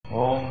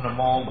Om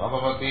Namo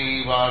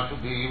Bhagavate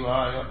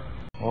Vasudevaya.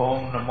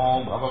 Om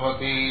Namo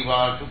Bhagavate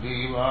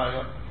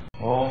Vasudevaya.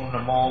 Om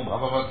Namo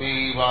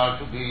Bhagavate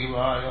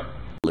Vasudevaya.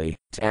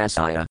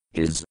 Tasaya,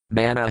 his,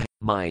 mana,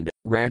 mind,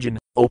 Rajan,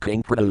 O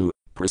King Prabhu,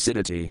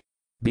 Prasidati,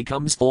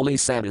 becomes fully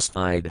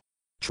satisfied.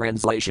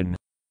 Translation.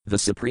 The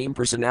Supreme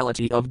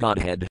Personality of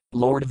Godhead,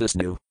 Lord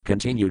Vishnu,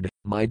 continued,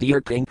 my dear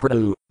King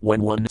Prabhu,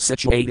 when one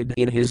situated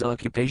in his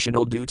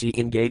occupational duty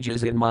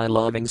engages in my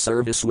loving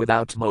service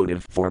without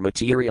motive for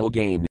material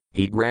gain,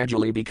 he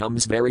gradually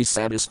becomes very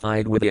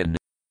satisfied within.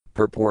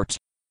 Purport.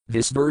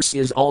 This verse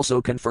is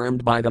also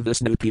confirmed by the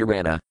Vishnu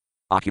Purana.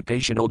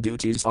 Occupational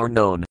duties are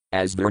known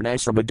as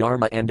Varnashrama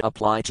Dharma and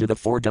apply to the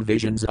four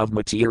divisions of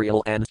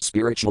material and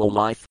spiritual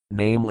life,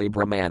 namely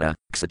Brahmana,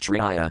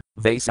 Kshatriya,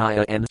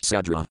 Vaisya and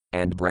Sudra,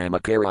 and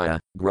Brahmacharya,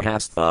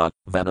 Grahastha,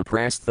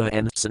 Vanaprastha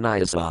and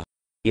Sannyasa.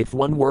 If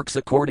one works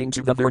according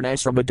to the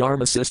Varnashrama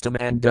Dharma system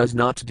and does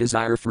not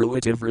desire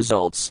fruitive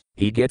results,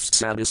 he gets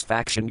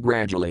satisfaction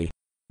gradually.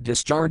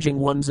 Discharging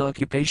one's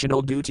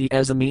occupational duty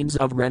as a means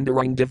of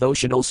rendering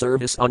devotional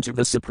service unto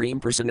the Supreme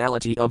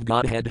Personality of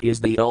Godhead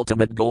is the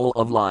ultimate goal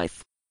of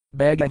life.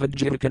 Bhagavad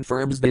Gita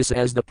confirms this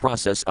as the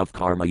process of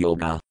Karma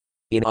Yoga.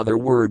 In other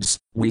words,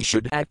 we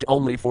should act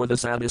only for the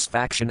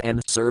satisfaction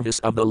and service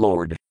of the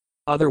Lord.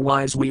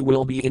 Otherwise we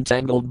will be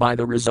entangled by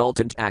the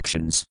resultant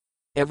actions.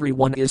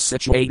 Everyone is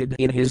situated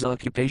in his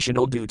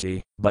occupational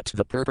duty, but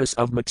the purpose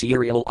of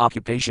material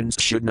occupations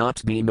should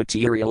not be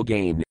material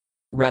gain.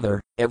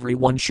 Rather,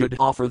 everyone should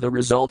offer the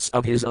results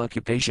of his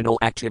occupational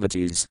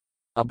activities.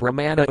 A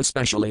Brahmana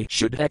especially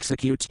should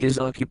execute his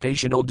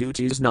occupational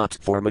duties not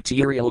for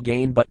material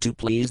gain but to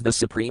please the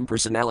Supreme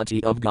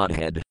Personality of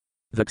Godhead.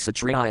 The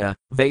Kshatriya,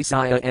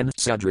 Vaisya and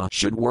Sudra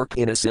should work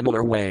in a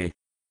similar way.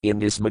 In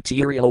this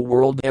material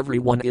world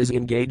everyone is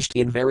engaged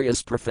in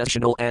various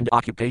professional and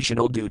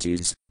occupational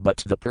duties, but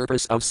the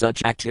purpose of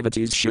such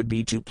activities should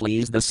be to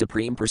please the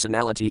Supreme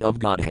Personality of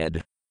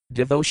Godhead.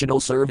 Devotional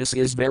service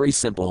is very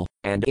simple,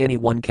 and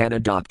anyone can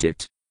adopt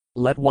it.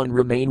 Let one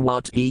remain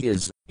what he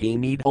is, he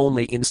need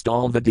only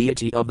install the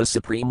deity of the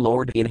Supreme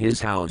Lord in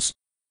his house.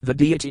 The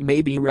deity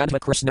may be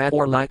Radhakrishna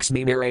or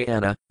Lakshmi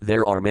Narayana,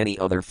 there are many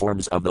other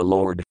forms of the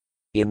Lord.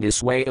 In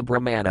this way a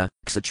Brahmana,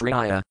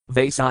 Kshatriya,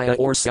 Vaisya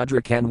or Sudra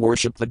can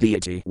worship the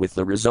deity with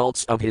the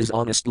results of his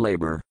honest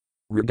labor.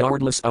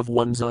 Regardless of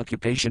one's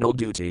occupational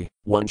duty,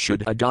 one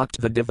should adopt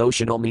the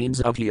devotional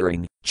means of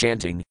hearing,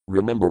 chanting,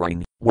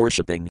 remembering,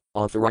 worshipping,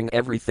 offering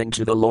everything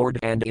to the Lord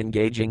and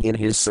engaging in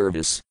His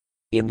service.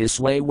 In this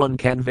way one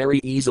can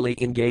very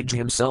easily engage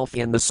himself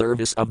in the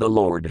service of the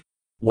Lord.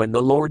 When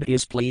the Lord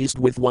is pleased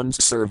with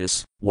one's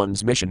service,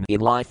 one's mission in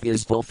life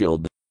is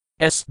fulfilled.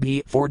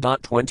 SB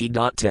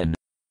 4.20.10.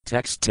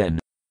 Text 10.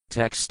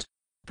 Text.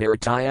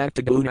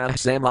 Paritayaktagunah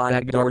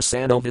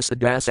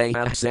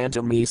samayagdarsanovisadasayah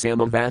santami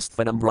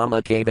samavasthanam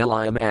brahma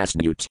kavalayam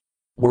asnut.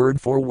 Word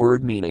for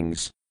word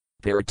meanings.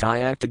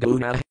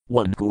 Paritayaktagunah,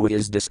 one who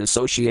is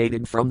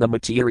disassociated from the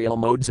material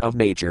modes of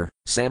nature,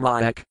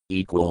 samayak,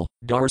 equal,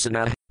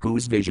 darsana,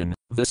 whose vision,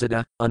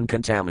 visada,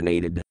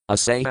 uncontaminated,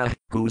 asaya,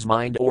 whose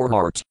mind or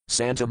heart,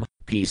 santam,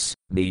 peace,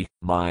 me,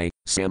 my,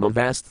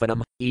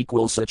 samavasthanam,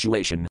 equal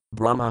situation,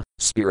 brahma,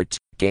 spirit,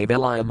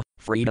 kavalayam,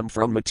 freedom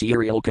from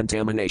material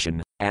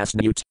contamination,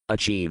 asnut,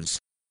 achieves.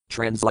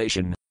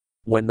 Translation.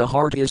 When the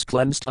heart is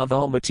cleansed of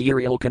all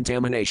material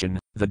contamination,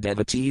 the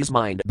devotee's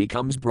mind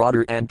becomes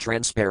broader and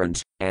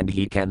transparent, and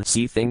he can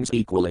see things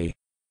equally.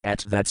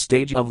 At that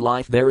stage of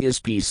life there is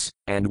peace,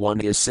 and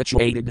one is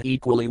situated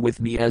equally with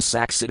me as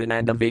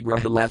Saksidananda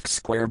Vigraha left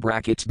square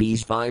bracket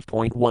B's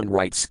 5.1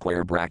 right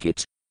square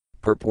bracket.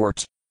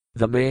 Purport.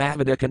 The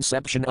Mayavada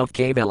conception of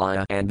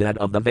Kaivalya and that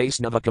of the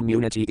Vaisnava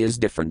community is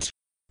different.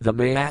 The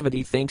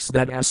Mayavadi thinks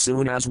that as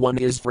soon as one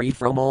is free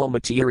from all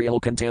material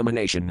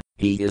contamination,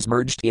 he is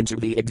merged into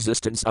the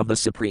existence of the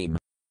Supreme.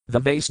 The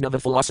Vaisnava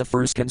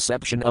philosopher's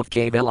conception of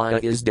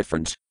Kaivalya is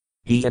different.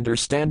 He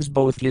understands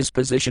both his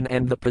position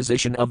and the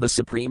position of the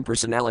Supreme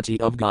Personality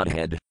of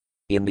Godhead.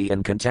 In the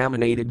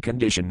uncontaminated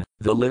condition,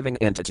 the living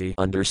entity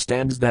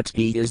understands that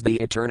he is the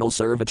eternal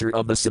servitor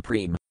of the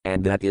Supreme,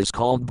 and that is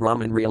called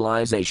Brahman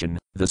realization,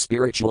 the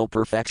spiritual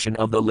perfection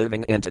of the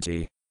living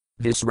entity.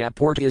 This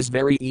rapport is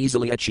very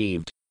easily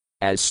achieved.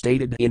 As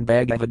stated in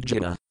Bhagavad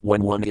Gita,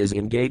 when one is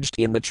engaged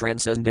in the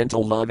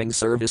transcendental loving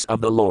service of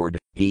the Lord,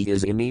 he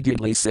is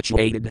immediately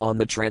situated on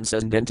the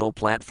transcendental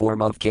platform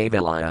of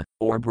Kaivalya,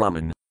 or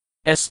Brahman.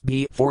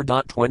 SB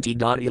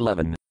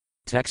 4.20.11.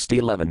 Text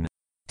 11.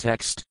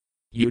 Text.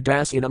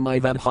 Udasinam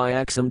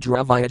ivadhyaksam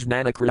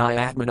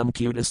dravayajnanakridayatmanam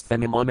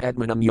kudasthamimam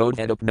atmanam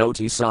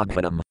yodhedapnoti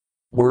sadhanam.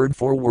 Word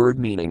for word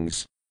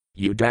meanings.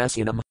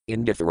 Udasinam,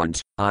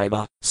 indifferent,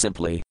 iva,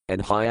 simply,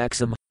 and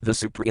hyaksam, the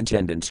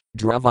superintendent,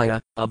 dravaya,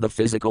 of the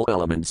physical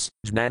elements,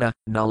 jnana,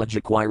 knowledge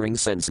acquiring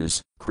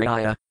senses,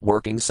 kriya,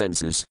 working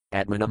senses,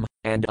 atmanam,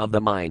 and of the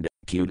mind,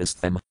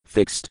 kudastham,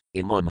 fixed,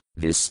 imam,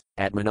 this,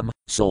 atmanam,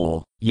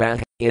 soul, yah,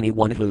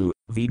 anyone who,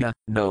 vida,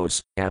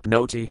 knows,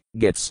 apnoti,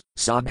 gets,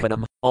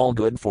 sadhanam, all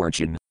good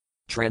fortune.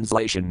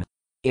 Translation.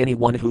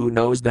 Anyone who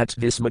knows that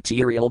this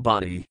material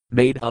body,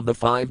 made of the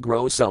five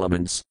gross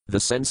elements, the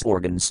sense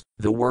organs,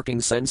 the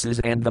working senses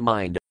and the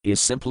mind, is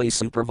simply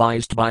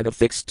supervised by the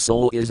fixed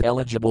soul is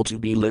eligible to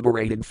be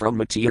liberated from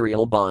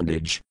material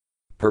bondage.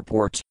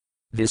 Purport.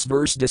 This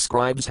verse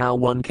describes how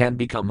one can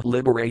become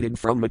liberated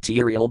from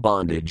material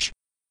bondage.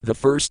 The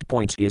first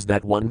point is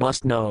that one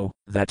must know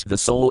that the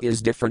soul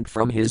is different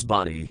from his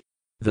body.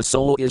 The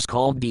soul is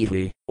called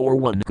Dehi, or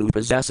one who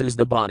possesses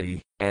the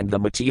body, and the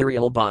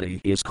material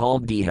body is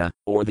called Deha,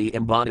 or the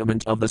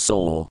embodiment of the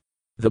soul.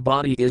 The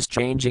body is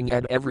changing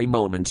at every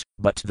moment,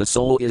 but the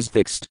soul is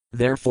fixed,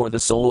 therefore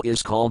the soul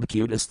is called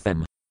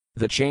Kudasthem.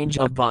 The change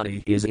of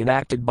body is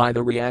enacted by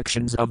the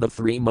reactions of the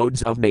three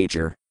modes of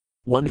nature.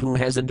 One who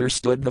has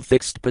understood the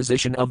fixed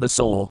position of the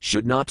soul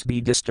should not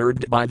be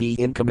disturbed by the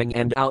incoming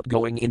and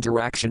outgoing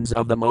interactions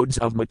of the modes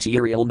of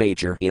material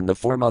nature in the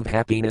form of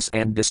happiness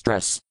and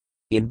distress.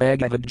 In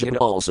Bhagavad Gita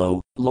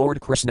also,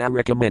 Lord Krishna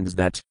recommends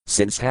that,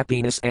 since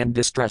happiness and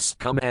distress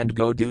come and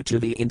go due to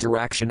the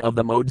interaction of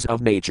the modes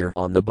of nature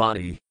on the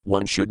body,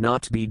 one should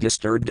not be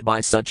disturbed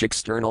by such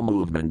external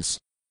movements.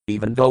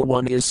 Even though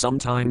one is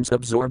sometimes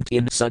absorbed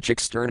in such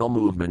external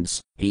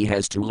movements, he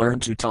has to learn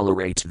to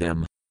tolerate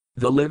them.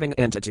 The living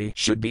entity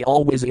should be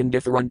always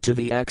indifferent to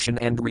the action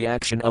and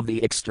reaction of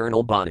the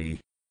external body.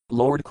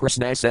 Lord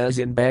Krishna says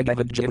in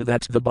Bhagavad Gita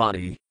that the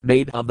body,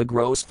 made of the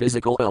gross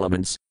physical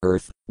elements,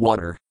 earth,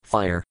 water,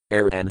 fire,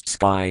 air and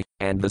sky,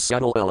 and the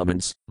subtle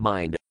elements,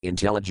 mind,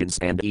 intelligence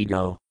and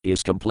ego,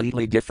 is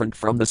completely different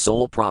from the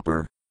soul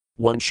proper.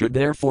 One should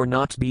therefore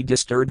not be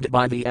disturbed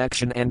by the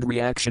action and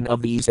reaction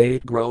of these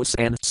 8 gross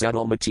and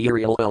subtle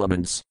material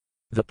elements.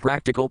 The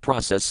practical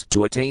process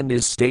to attain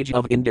this stage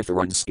of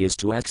indifference is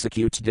to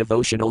execute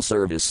devotional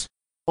service.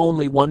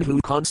 Only one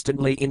who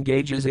constantly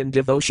engages in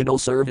devotional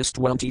service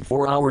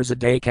 24 hours a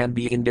day can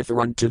be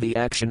indifferent to the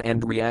action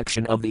and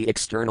reaction of the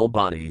external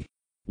body.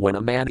 When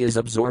a man is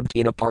absorbed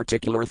in a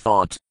particular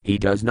thought, he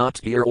does not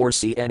hear or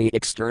see any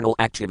external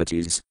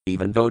activities,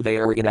 even though they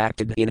are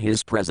enacted in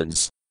his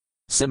presence.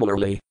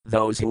 Similarly,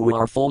 those who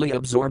are fully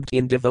absorbed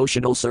in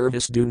devotional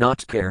service do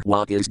not care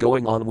what is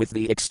going on with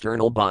the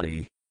external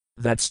body.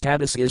 That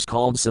status is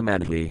called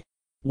samadhi.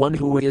 One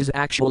who is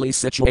actually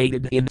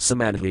situated in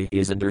samadhi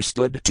is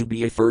understood to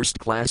be a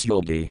first-class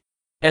yogi.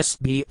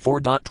 SB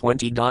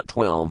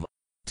 4.20.12.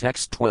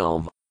 Text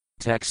 12.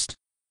 Text.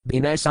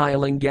 Binasaya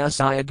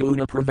lingasaya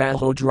guna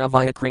pravaho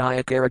dravaya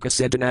kriyaya karaka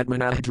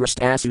siddhanatmanah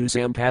drastasu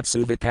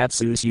sampatsu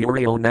vipatsu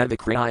suryo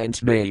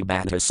navikriyant may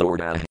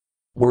bhattasorda.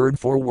 Word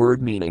for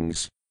word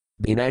meanings.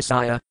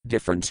 Binasaya,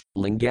 different,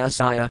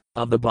 lingasaya,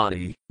 of the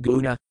body,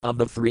 guna, of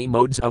the 3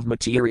 modes of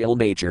material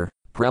nature.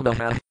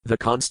 Pravaha, the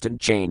constant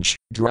change,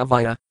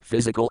 dravaya,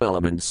 physical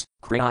elements,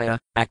 kriyaya,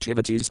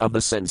 activities of the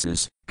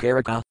senses,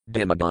 karaka,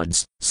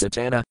 demigods,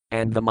 satana,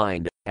 and the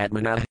mind,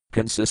 atmana,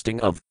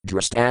 consisting of,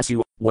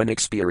 drastasu, when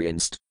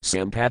experienced,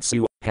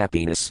 sampatsu,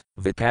 happiness,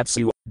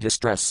 vipatsu,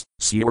 distress,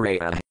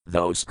 suraya,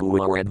 those who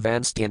are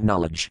advanced in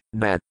knowledge,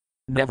 nat,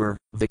 never,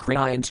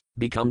 vikriyant,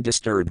 become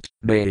disturbed,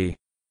 may,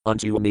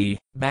 unto me,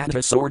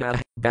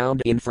 bhattasorda,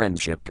 bound in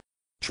friendship.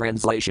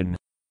 Translation.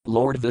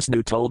 Lord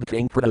Vishnu told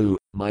King Prithu,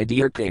 my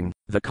dear king,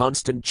 the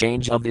constant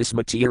change of this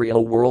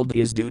material world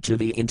is due to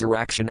the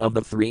interaction of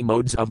the 3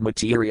 modes of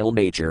material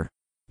nature.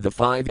 The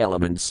 5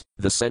 elements,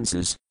 the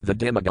senses, the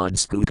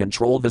demigods who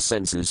control the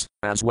senses,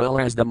 as well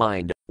as the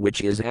mind,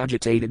 which is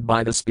agitated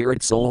by the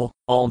spirit soul,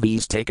 all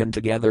these taken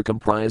together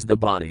comprise the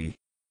body.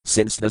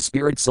 Since the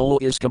spirit soul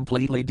is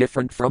completely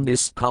different from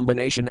this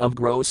combination of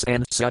gross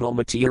and subtle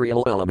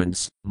material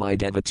elements, my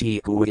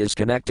devotee who is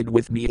connected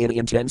with me in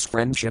intense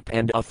friendship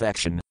and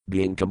affection,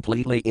 being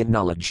completely in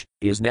knowledge,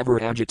 is never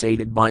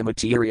agitated by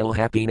material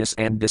happiness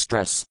and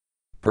distress.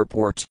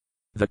 Purport.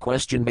 The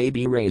question may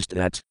be raised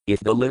that,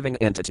 if the living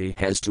entity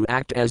has to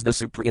act as the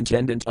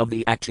superintendent of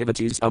the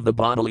activities of the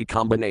bodily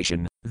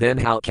combination, then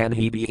how can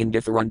he be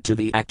indifferent to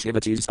the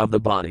activities of the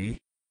body?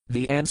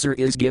 The answer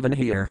is given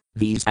here.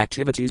 These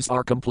activities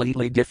are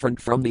completely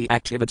different from the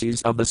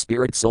activities of the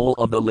spirit soul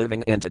of the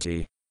living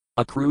entity.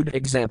 A crude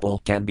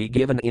example can be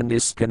given in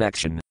this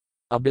connection.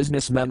 A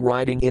businessman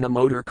riding in a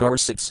motor car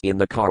sits in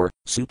the car,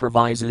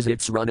 supervises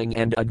its running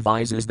and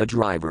advises the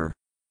driver.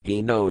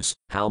 He knows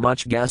how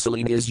much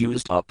gasoline is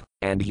used up,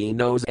 and he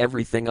knows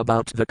everything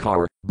about the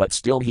car, but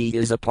still he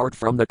is apart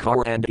from the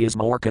car and is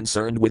more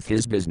concerned with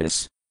his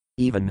business.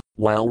 Even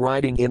while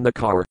riding in the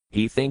car,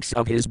 he thinks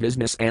of his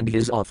business and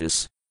his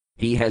office.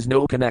 He has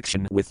no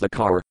connection with the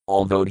car,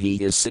 although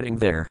he is sitting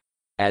there.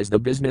 As the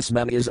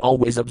businessman is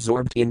always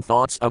absorbed in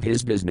thoughts of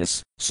his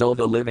business, so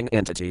the living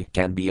entity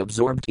can be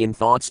absorbed in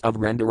thoughts of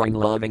rendering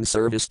loving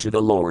service to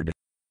the Lord.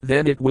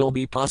 Then it will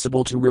be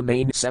possible to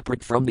remain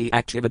separate from the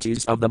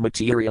activities of the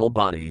material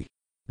body.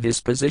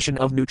 This position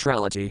of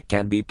neutrality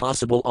can be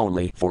possible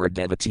only for a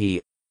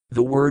devotee.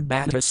 The word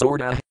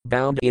bhattasorda,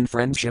 bound in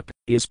friendship,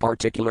 is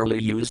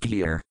particularly used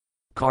here.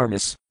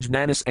 Karmas,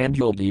 jnanis and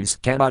yogis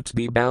cannot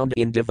be bound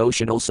in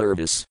devotional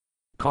service.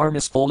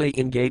 Karmas fully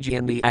engage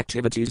in the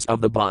activities of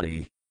the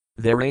body.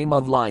 Their aim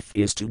of life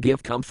is to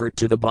give comfort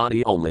to the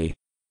body only.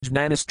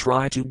 Jnanis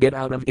try to get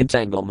out of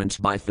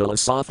entanglement by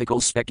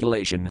philosophical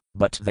speculation,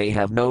 but they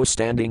have no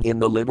standing in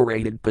the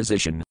liberated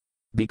position.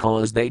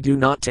 Because they do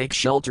not take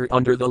shelter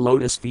under the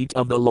lotus feet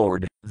of the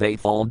Lord, they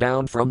fall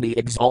down from the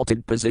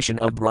exalted position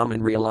of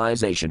Brahman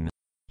realization.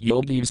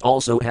 Yogis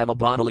also have a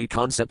bodily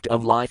concept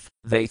of life.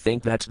 They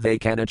think that they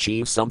can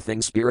achieve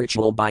something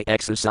spiritual by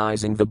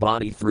exercising the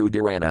body through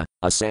dharana,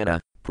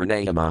 asana,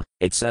 pranayama,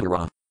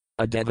 etc.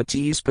 A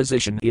devotee's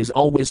position is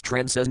always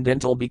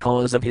transcendental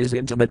because of his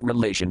intimate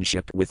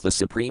relationship with the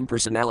Supreme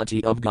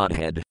Personality of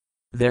Godhead.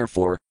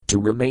 Therefore, to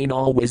remain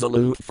always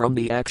aloof from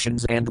the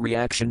actions and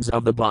reactions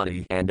of the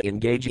body and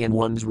engage in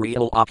one's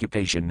real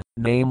occupation,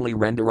 namely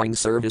rendering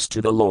service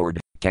to the Lord,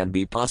 can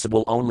be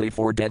possible only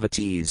for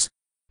devotees.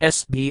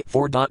 SB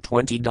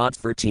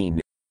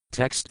 4.20.13.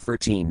 Text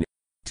 13.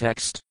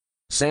 Text.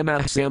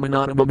 Samah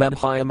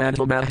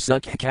samanatamamadhyamadhamah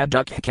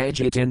sukkaduk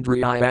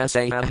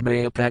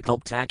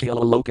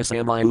kajitindriyasayahmayapakalptakila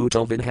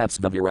lokasamayuto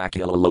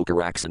vidhapsvavirakila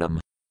lokaraksanam.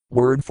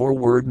 Word for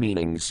word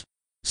meanings.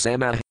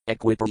 Samah,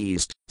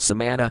 equipoised,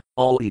 samana,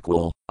 all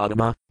equal,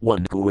 adama,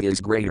 one who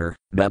is greater,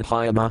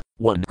 madhyama,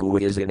 one who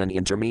is in an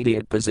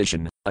intermediate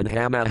position,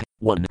 adhama,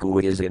 one who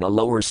is in a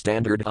lower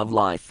standard of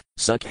life,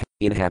 sukh,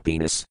 in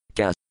happiness,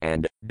 ka,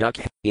 and duk,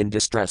 in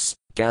distress,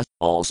 ka,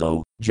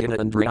 also,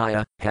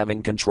 jitendriya,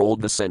 having controlled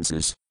the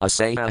senses,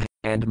 asaya,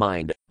 and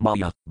mind,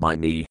 maya, by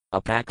me,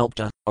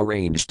 apakalpta,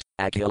 arranged,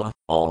 akila,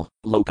 all,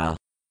 loka,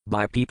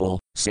 by people,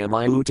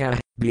 samayuta,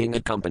 being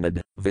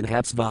accompanied,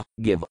 vidhapsva,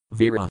 give,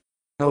 vira.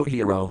 O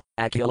hero,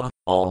 Akila,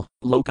 all,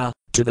 Loka,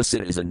 to the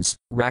citizens,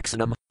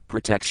 Raksanam,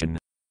 protection.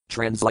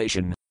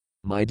 Translation.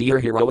 My dear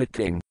heroic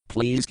king,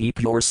 please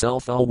keep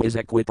yourself always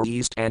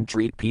equipoised and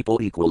treat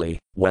people equally,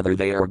 whether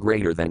they are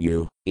greater than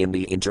you, in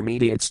the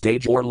intermediate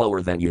stage or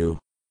lower than you.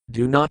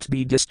 Do not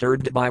be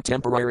disturbed by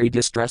temporary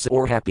distress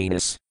or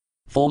happiness.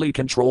 Fully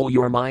control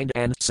your mind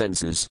and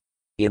senses.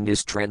 In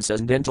this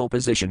transcendental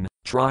position,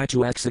 try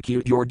to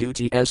execute your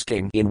duty as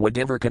king in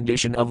whatever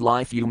condition of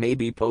life you may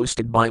be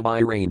posted by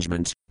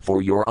arrangement,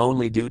 for your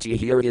only duty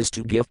here is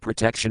to give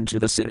protection to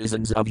the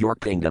citizens of your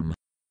kingdom.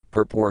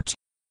 Purport.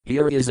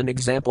 Here is an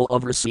example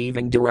of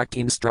receiving direct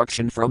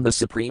instruction from the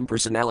Supreme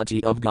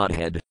Personality of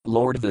Godhead,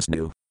 Lord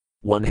Vishnu.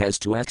 One has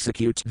to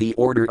execute the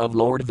order of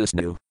Lord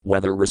Vishnu,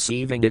 whether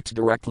receiving it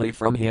directly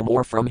from him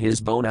or from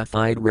his bona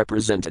fide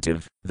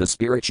representative, the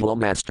spiritual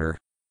master.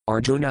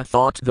 Arjuna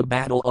fought the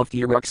battle of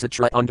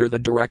Kurukshetra under the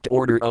direct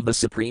order of the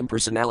Supreme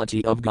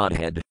Personality of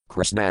Godhead,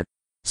 Krishna.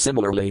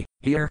 Similarly,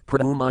 here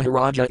Prithu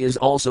Maharaja is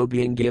also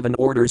being given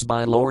orders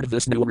by Lord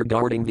Vishnu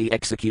regarding the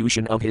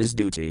execution of his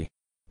duty.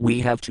 We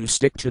have to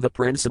stick to the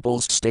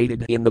principles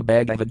stated in the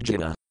Bhagavad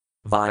Gita.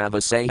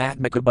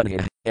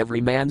 Vyavasayatmaka,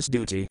 every man's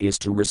duty is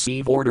to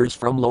receive orders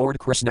from Lord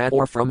Krishna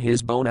or from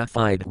his bona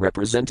fide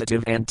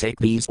representative and take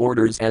these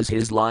orders as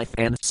his life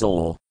and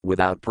soul,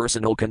 without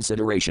personal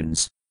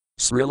considerations.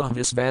 Srila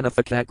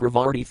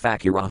Visvanathakakravarti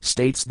Thakura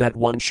states that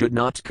one should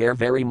not care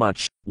very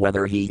much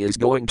whether he is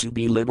going to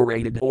be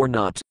liberated or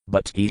not,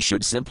 but he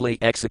should simply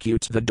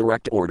execute the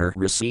direct order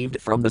received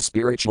from the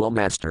spiritual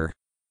master.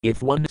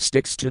 If one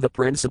sticks to the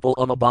principle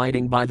of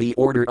abiding by the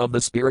order of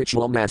the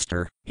spiritual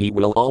master, he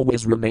will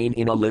always remain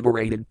in a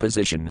liberated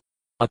position.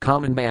 A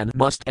common man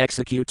must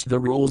execute the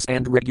rules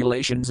and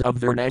regulations of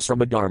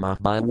Varnashrama Dharma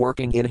by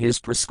working in his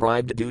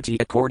prescribed duty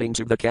according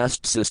to the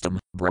caste system,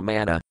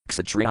 Brahmana,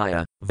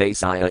 Kshatriya,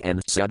 Vaisya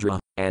and Sudra,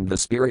 and the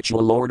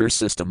spiritual order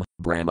system,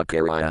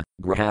 Brahmacharya,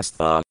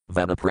 Grihastha,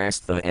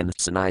 Vanaprastha and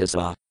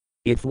Sannyasa.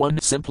 If one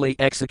simply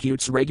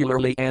executes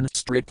regularly and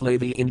strictly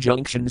the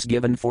injunctions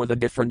given for the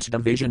different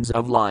divisions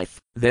of life,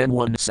 then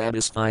one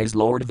satisfies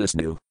Lord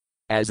Vishnu.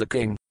 As a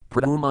king,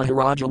 Prithu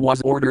Maharaja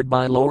was ordered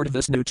by Lord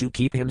Vishnu to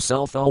keep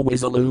himself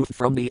always aloof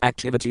from the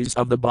activities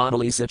of the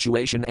bodily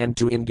situation and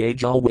to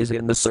engage always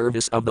in the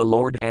service of the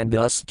Lord and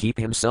thus keep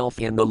himself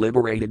in the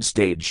liberated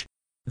stage.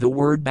 The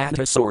word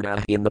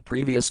Bhattasorda in the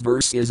previous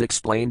verse is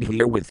explained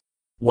herewith.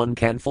 One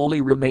can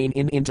fully remain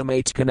in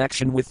intimate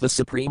connection with the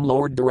Supreme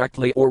Lord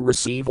directly or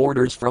receive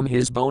orders from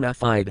his bona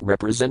fide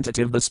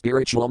representative the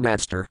spiritual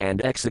master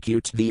and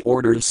execute the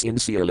orders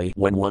sincerely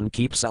when one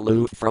keeps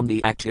aloof from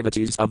the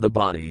activities of the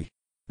body.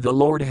 The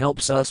Lord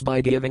helps us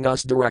by giving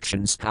us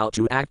directions how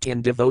to act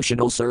in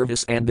devotional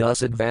service and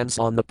thus advance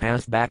on the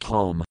path back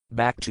home,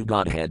 back to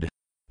Godhead.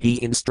 He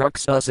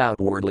instructs us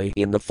outwardly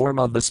in the form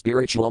of the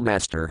spiritual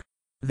master.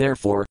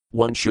 Therefore,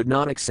 one should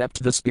not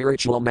accept the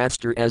spiritual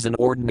master as an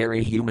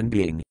ordinary human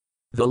being.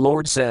 The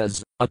Lord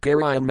says,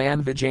 Akaraya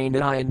man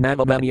vijayanayan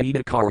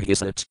navamanyita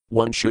karhisat,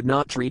 one should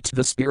not treat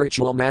the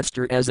spiritual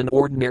master as an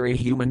ordinary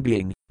human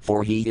being,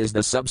 for he is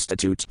the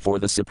substitute for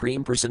the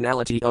Supreme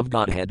Personality of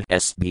Godhead.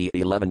 SB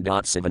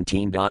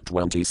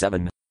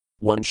 11.17.27.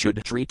 One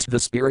should treat the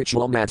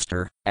spiritual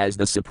master as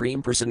the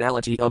Supreme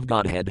Personality of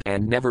Godhead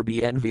and never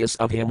be envious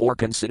of him or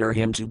consider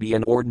him to be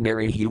an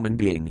ordinary human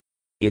being.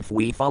 If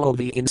we follow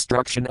the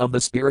instruction of the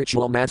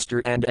spiritual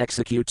master and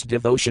execute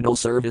devotional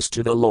service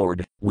to the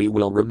Lord, we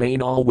will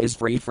remain always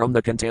free from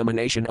the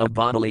contamination of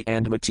bodily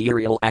and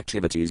material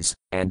activities,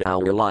 and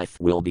our life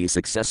will be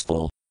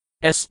successful.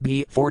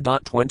 SB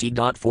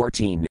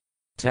 4.20.14.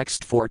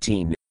 Text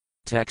 14.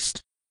 Text.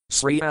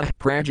 Sriya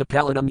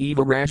Prajapalanam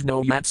eva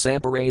rajno yat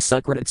sampare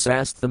sukratat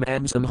sastham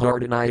amsam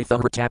hardanaitha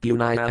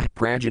hartapunaya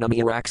prajanam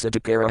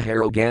iraxatakara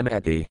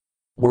harogamati.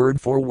 Word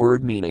for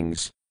word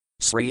meanings.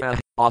 Sriya,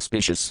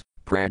 auspicious.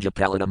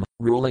 Prajapalanam,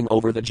 ruling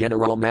over the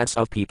general mass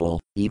of people,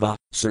 eva,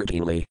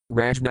 certainly,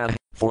 Rajna,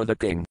 for the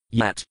king,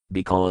 yet,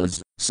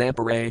 because,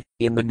 Sampare,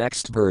 in the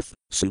next birth,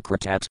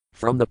 Sukratat,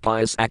 from the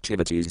pious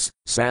activities,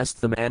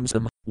 Sastham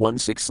Amsam,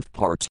 1/6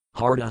 part,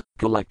 Harda,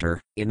 collector,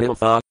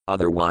 Iniltha,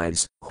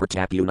 otherwise,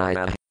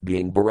 Hrtapunaya,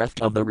 being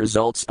bereft of the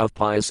results of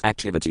pious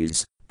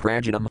activities,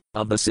 Prajanam,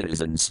 of the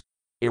citizens.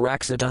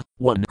 Iraxata,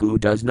 one who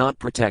does not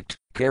protect,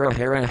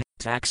 Karahara,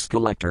 tax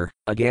collector,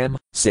 Agam,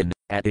 sin,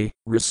 Ati,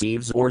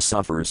 receives or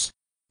suffers.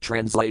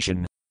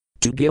 Translation.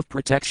 To give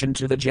protection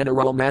to the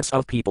general mass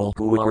of people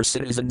who are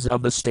citizens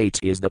of the state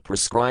is the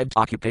prescribed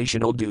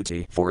occupational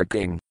duty for a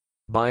king.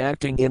 By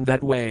acting in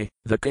that way,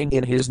 the king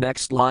in his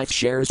next life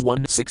shares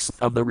 1/6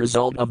 of the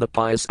result of the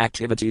pious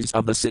activities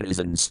of the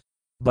citizens.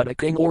 But a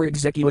king or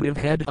executive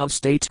head of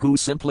state who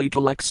simply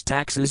collects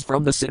taxes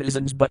from the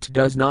citizens but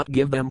does not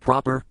give them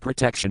proper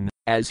protection,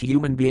 as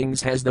human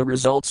beings, has the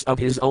results of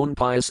his own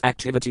pious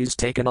activities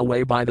taken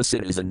away by the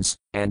citizens,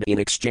 and in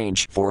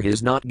exchange for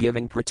his not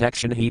giving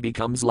protection he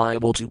becomes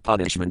liable to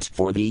punishment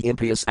for the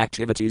impious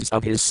activities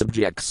of his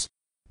subjects.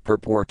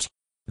 Purport.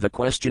 The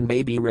question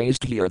may be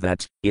raised here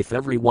that, if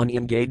everyone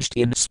engaged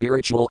in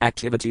spiritual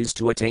activities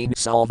to attain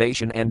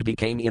salvation and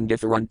became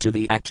indifferent to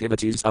the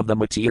activities of the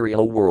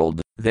material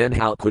world, then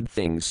how could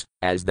things,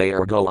 as they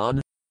are, go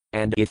on?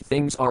 And if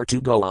things are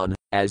to go on,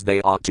 as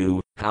they ought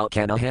to, how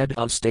can a head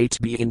of state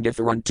be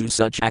indifferent to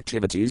such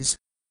activities?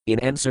 In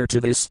answer to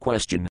this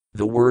question,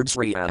 the word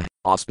Sriya,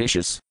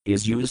 auspicious,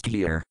 is used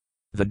here.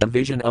 The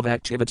division of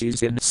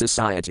activities in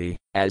society,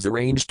 as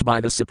arranged by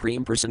the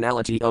Supreme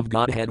Personality of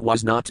Godhead,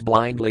 was not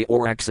blindly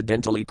or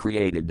accidentally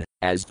created,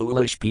 as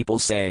foolish people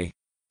say.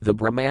 The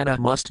Brahmana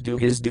must do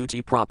his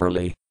duty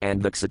properly,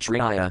 and the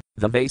Kshatriya,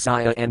 the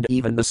Vaisya, and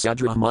even the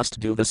Sudra must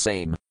do the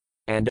same.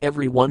 And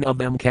every one of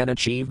them can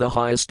achieve the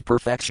highest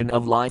perfection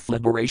of life,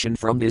 liberation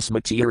from this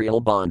material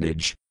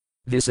bondage.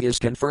 This is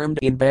confirmed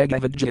in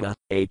Bhagavad Gita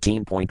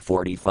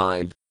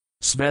 18.45.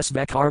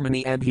 Svesvek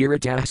harmony and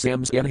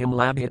hiritahsams in him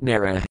labhit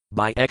nara.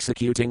 By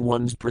executing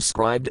one's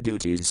prescribed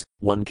duties,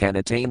 one can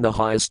attain the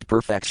highest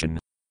perfection.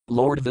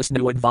 Lord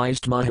Vishnu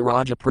advised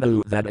Maharaja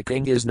Prithu that a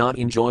king is not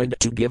enjoined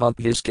to give up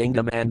his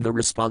kingdom and the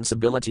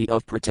responsibility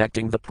of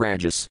protecting the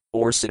prajas,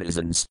 or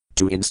citizens,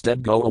 to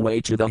instead go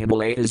away to the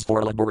Himalayas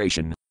for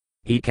liberation.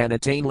 He can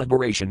attain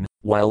liberation,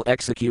 while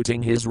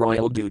executing his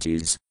royal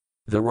duties.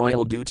 The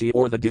royal duty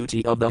or the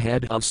duty of the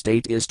head of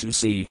state is to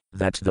see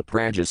that the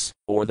prajas,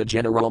 or the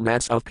general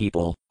mass of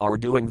people, are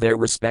doing their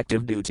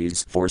respective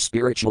duties for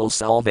spiritual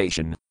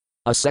salvation.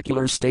 A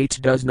secular state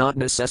does not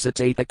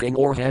necessitate a king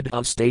or head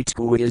of state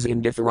who is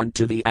indifferent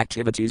to the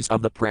activities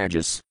of the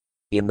prajas.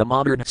 In the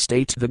modern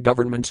state, the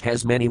government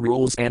has many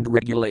rules and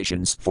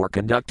regulations for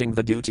conducting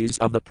the duties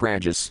of the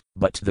prajas,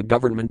 but the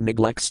government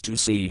neglects to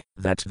see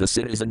that the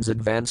citizens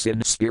advance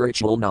in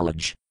spiritual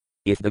knowledge.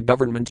 If the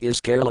government is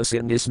careless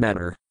in this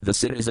matter, the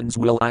citizens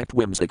will act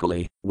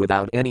whimsically,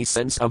 without any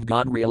sense of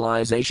God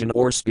realization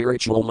or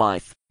spiritual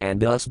life,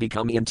 and thus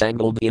become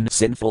entangled in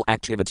sinful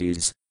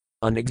activities.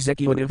 An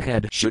executive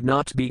head should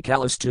not be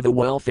callous to the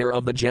welfare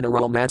of the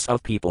general mass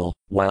of people,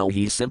 while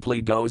he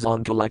simply goes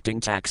on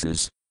collecting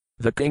taxes.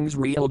 The king's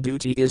real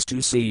duty is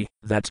to see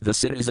that the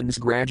citizens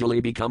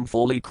gradually become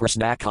fully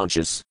Krishna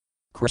conscious.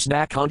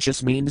 Krishna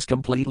conscious means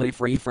completely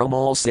free from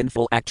all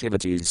sinful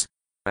activities.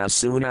 As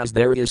soon as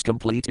there is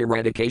complete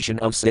eradication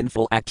of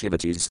sinful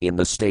activities in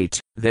the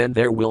state, then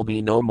there will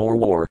be no more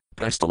war,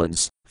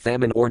 pestilence,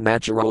 famine, or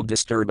natural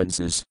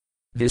disturbances.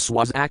 This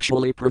was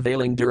actually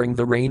prevailing during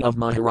the reign of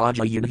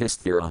Maharaja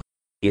Yudhisthira.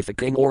 If a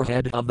king or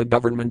head of the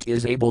government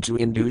is able to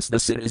induce the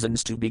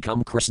citizens to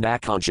become Krishna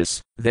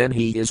conscious, then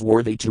he is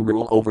worthy to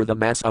rule over the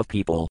mass of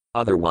people,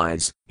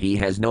 otherwise, he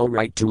has no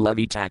right to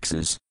levy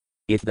taxes.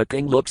 If the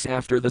king looks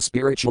after the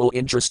spiritual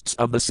interests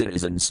of the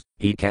citizens,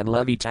 he can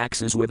levy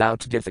taxes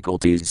without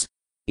difficulties.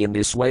 In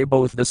this way,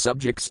 both the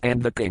subjects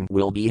and the king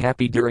will be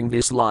happy during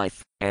this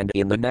life, and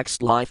in the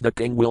next life the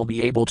king will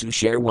be able to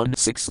share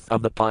 1/6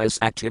 of the pious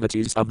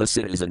activities of the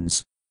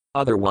citizens.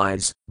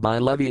 Otherwise, by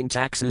levying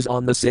taxes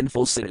on the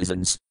sinful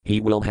citizens, he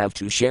will have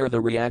to share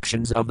the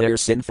reactions of their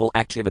sinful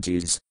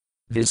activities.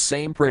 This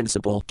same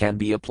principle can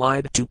be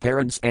applied to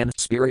parents and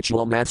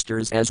spiritual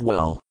masters as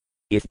well.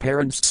 If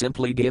parents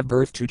simply give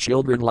birth to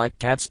children like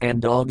cats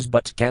and dogs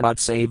but cannot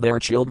save their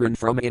children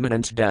from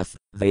imminent death,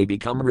 they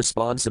become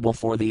responsible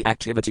for the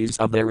activities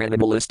of their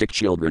animalistic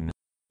children.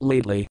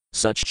 Lately,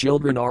 such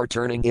children are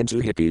turning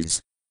into hippies.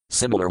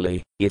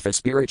 Similarly, if a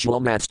spiritual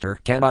master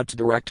cannot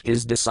direct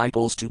his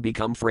disciples to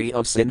become free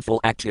of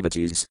sinful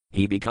activities,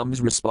 he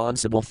becomes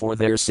responsible for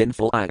their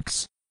sinful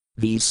acts.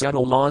 These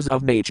subtle laws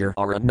of nature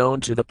are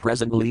unknown to the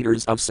present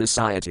leaders of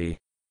society.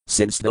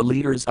 Since the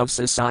leaders of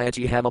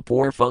society have a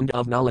poor fund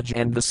of knowledge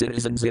and the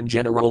citizens in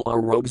general are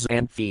rogues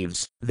and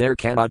thieves, there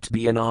cannot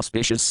be an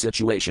auspicious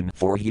situation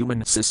for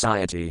human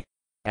society.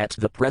 At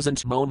the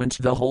present moment,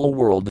 the whole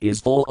world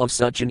is full of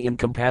such an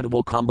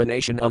incompatible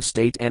combination of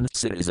state and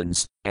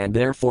citizens, and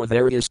therefore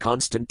there is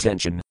constant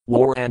tension,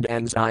 war, and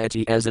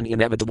anxiety as an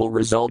inevitable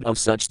result of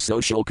such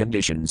social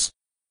conditions.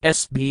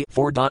 SB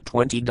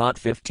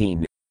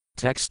 4.20.15.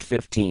 Text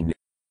 15.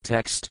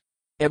 Text.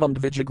 Evam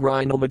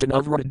dvijagrinomatan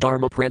avra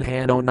dharma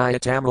pradhano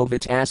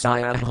nayatamovit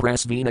asaya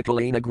hrasvina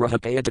kalina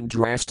grahapayatan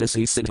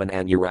drastasi sinvan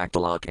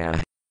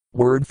anuraktalaka.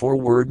 Word for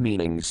word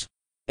meanings.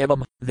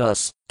 Evam,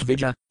 thus,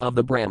 Tvija, of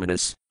the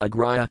Brahmanas,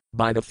 Agraya,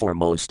 by the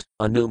foremost,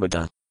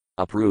 Anumata,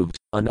 approved,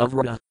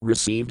 Anavra,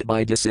 received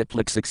by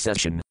disciplic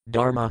succession,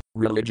 Dharma,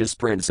 religious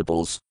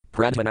principles,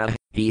 Pradhana,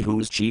 he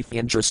whose chief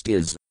interest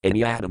is,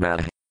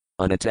 Anyatama,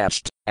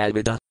 unattached,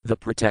 Avida, the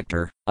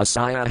protector,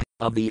 Asaya,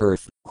 of the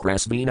earth,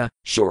 Hrasvina,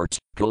 short,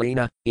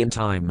 Kalina, in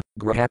time,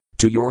 Graha,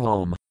 to your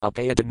home,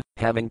 Apayatan,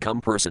 having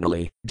come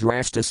personally,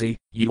 Drastasi,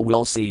 you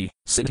will see,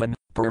 Siddhan,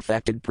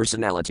 perfected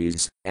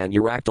personalities, and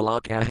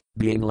Uraktalaka,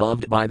 being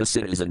loved by the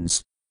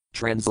citizens.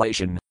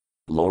 Translation.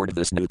 Lord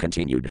Vishnu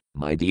continued,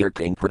 my dear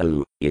King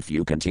Prithu, if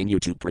you continue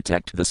to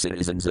protect the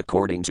citizens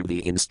according to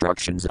the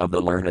instructions of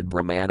the learned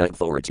Brahmana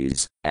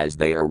authorities, as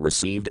they are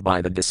received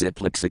by the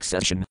disciplic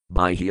succession,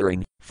 by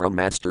hearing, from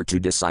master to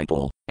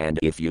disciple, and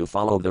if you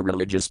follow the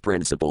religious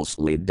principles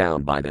laid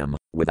down by them,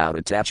 without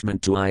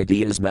attachment to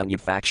ideas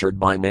manufactured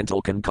by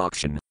mental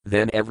concoction,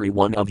 then every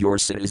one of your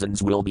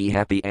citizens will be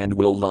happy and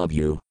will love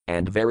you,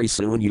 and very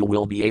soon you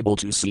will be able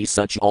to see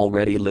such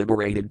already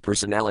liberated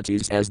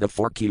personalities as the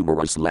four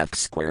Kumaras left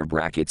square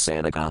bracket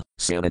Sanaka,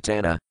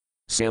 Sanatana,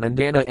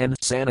 Sanandana and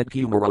Sanat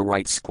Kumara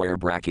right square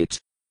bracket.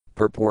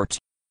 Purport.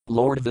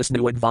 Lord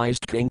Vishnu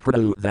advised King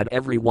Prithu that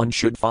everyone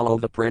should follow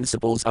the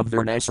principles of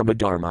Varnasrama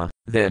Dharma,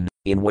 then,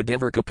 in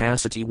whatever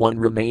capacity one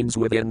remains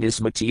within this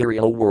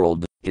material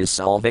world, his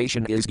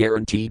salvation is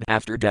guaranteed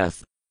after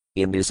death.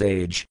 In this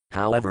age,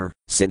 however,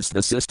 since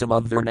the system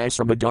of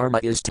Varnasrama Dharma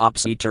is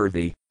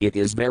topsy-turvy, it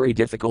is very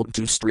difficult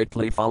to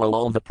strictly follow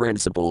all the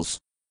principles.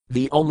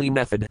 The only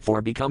method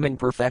for becoming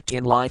perfect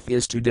in life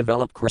is to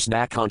develop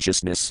Krishna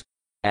consciousness.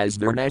 As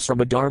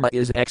Varnasrama Dharma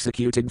is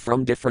executed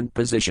from different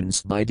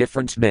positions by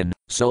different men,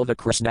 so the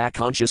Krishna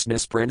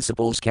consciousness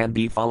principles can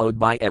be followed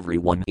by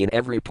everyone in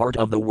every part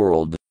of the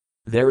world.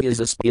 There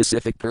is a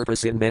specific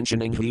purpose in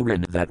mentioning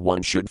herein that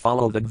one should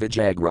follow the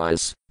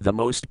Dvijagras, the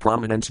most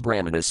prominent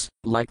Brahmanas,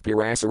 like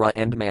Parasara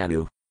and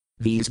Manu.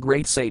 These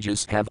great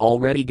sages have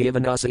already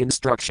given us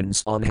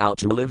instructions on how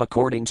to live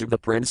according to the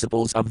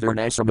principles of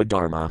Varnasrama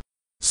Dharma.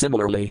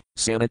 Similarly,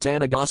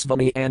 Sanatana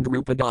Goswami and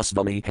Rupa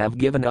Goswami have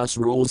given us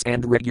rules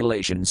and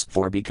regulations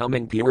for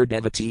becoming pure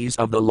devotees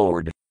of the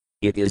Lord.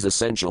 It is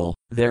essential,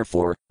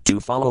 therefore, to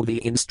follow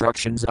the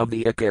instructions of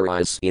the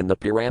Acharyas in the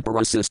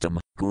Parampara system,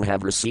 who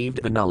have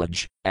received the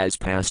knowledge, as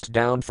passed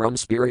down from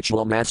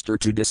spiritual master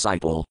to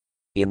disciple.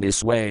 In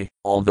this way,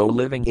 although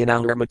living in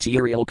our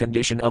material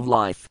condition of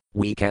life,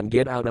 we can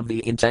get out of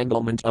the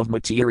entanglement of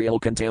material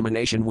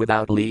contamination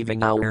without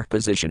leaving our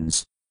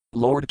positions.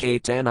 Lord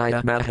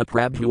Caitanya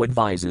Mahaprabhu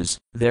advises,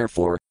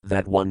 therefore,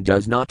 that one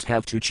does not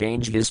have to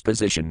change his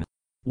position.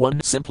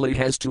 One simply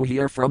has to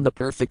hear from the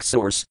perfect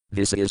source,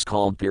 this is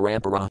called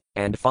Parampara,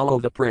 and follow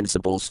the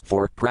principles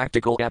for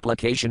practical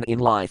application in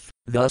life,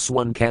 thus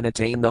one can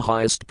attain the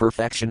highest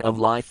perfection of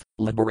life,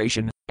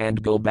 liberation,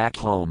 and go back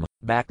home,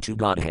 back to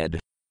Godhead.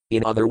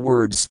 In other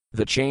words,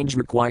 the change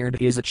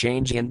required is a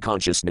change in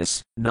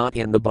consciousness, not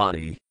in the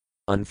body.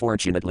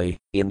 Unfortunately,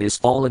 in this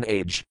fallen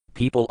age,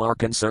 people are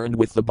concerned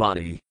with the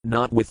body,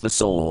 not with the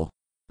soul.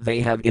 They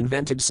have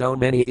invented so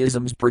many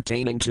isms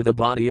pertaining to the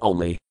body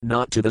only,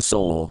 not to the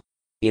soul.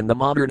 In the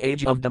modern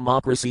age of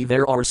democracy,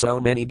 there are so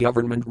many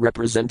government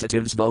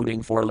representatives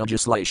voting for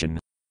legislation.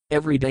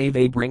 Every day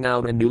they bring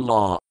out a new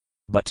law.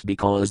 But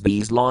because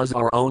these laws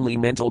are only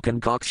mental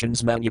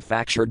concoctions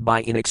manufactured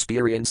by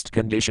inexperienced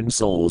conditioned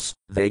souls,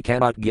 they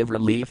cannot give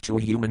relief to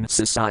human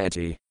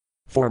society.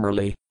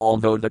 Formerly,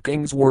 although the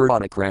kings were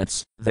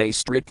autocrats, they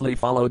strictly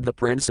followed the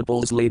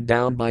principles laid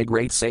down by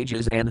great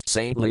sages and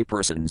saintly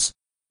persons.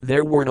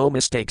 There were no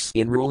mistakes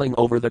in ruling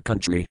over the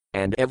country,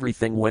 and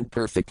everything went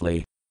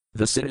perfectly.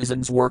 The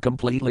citizens were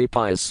completely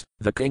pious,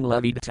 the king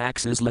levied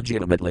taxes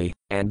legitimately,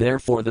 and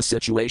therefore the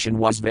situation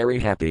was very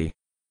happy.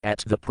 At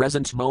the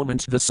present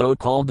moment, the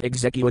so-called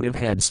executive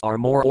heads are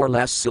more or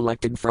less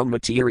selected from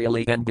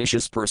materially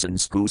ambitious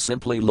persons who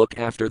simply look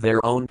after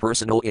their own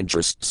personal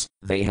interests.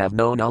 They have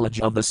no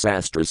knowledge of the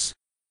sastras.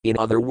 In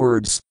other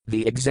words,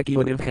 the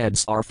executive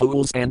heads are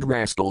fools and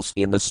rascals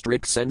in the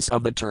strict sense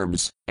of the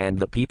terms, and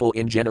the people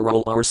in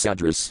general are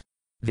Sudras.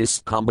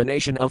 This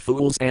combination of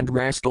fools and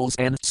rascals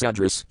and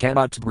Sudras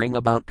cannot bring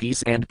about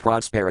peace and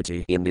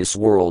prosperity in this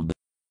world.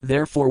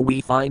 Therefore we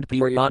find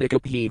periodic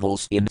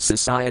upheavals in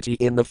society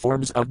in the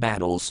forms of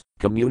battles,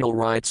 communal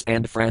riots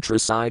and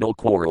fratricidal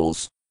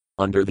quarrels.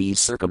 Under these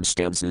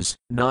circumstances,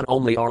 not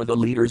only are the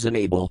leaders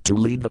unable to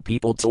lead the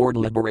people toward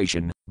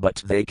liberation,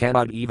 but they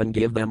cannot even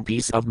give them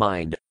peace of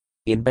mind.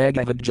 In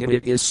Bhagavad Gita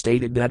it is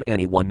stated that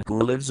anyone who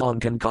lives on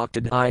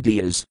concocted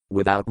ideas,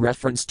 without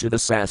reference to the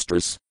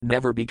sastras,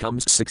 never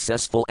becomes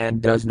successful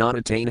and does not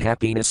attain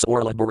happiness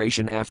or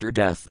liberation after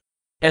death.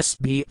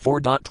 SB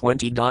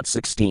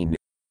 4.20.16.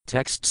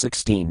 Text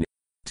 16.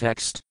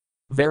 Text.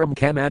 Varam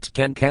kamat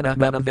kankana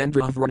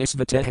manavendra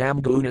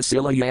vranisvataham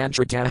gunasila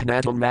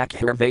yantratahnatam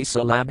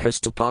makhirvasa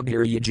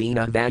labhastapagir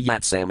yajina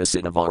vayat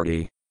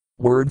samasinavarti.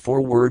 Word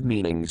for word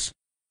meanings.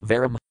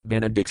 Varam,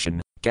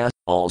 benediction, ka,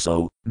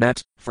 also,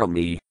 mat, from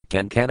me,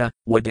 kankana,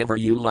 whatever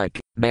you like,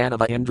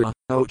 Manava Indra,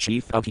 O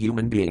chief of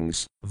human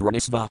beings,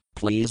 Vranisva,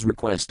 please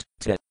request,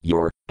 te,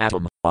 your,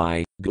 atom,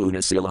 by,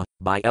 Gunasila,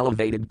 by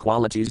elevated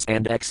qualities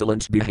and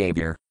excellent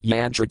behavior,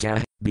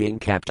 Yantrata, being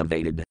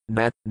captivated,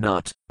 nat,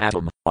 not,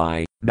 atom,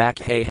 by,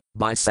 Makhe,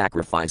 by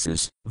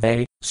sacrifices,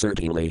 Ve,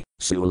 certainly,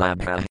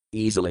 Sulabha,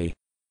 easily.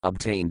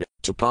 Obtained,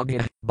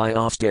 Tapagya, by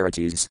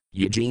austerities,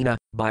 Yajina,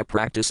 by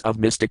practice of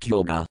mystic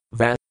yoga,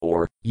 Va,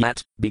 or,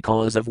 Yat,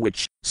 because of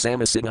which,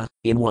 Samasita,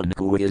 in one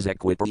who is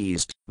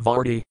equipoised,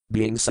 Varti,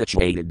 being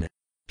situated.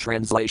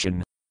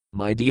 Translation.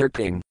 My dear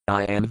king,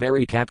 I am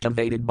very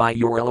captivated by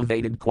your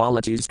elevated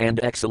qualities and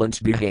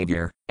excellent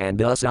behavior, and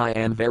thus I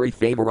am very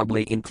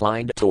favorably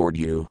inclined toward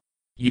you.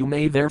 You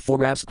may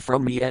therefore ask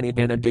from me any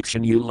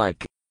benediction you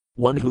like.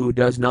 One who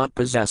does not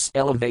possess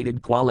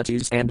elevated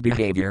qualities and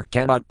behavior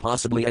cannot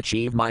possibly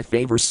achieve my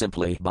favor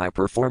simply by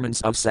performance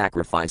of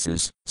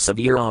sacrifices,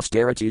 severe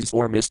austerities,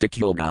 or mystic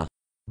yoga.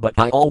 But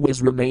I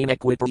always remain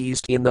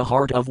equipoised in the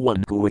heart of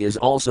one who is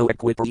also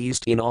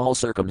equipoised in all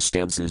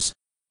circumstances.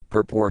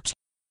 Purport.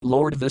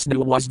 Lord Vishnu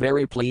was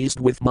very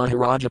pleased with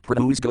Maharaja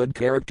Prathu's good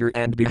character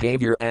and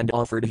behavior and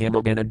offered him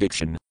a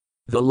benediction.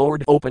 The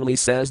Lord openly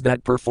says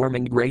that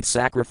performing great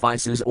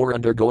sacrifices or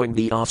undergoing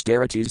the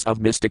austerities of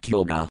mystic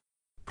yoga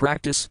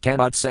practice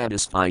cannot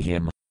satisfy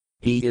him.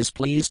 He is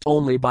pleased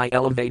only by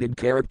elevated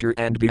character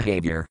and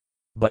behavior.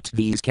 But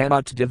these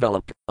cannot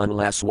develop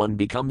unless one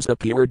becomes a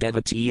pure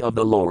devotee of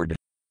the Lord.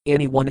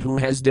 Anyone who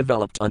has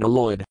developed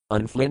unalloyed,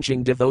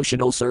 unflinching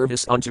devotional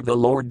service unto the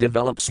Lord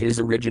develops his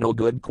original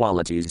good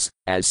qualities,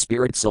 as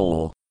spirit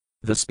soul.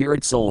 The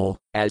spirit soul,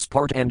 as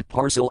part and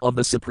parcel of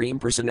the Supreme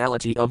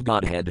Personality of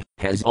Godhead,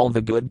 has all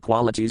the good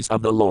qualities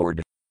of the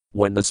Lord.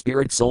 When the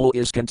spirit soul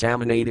is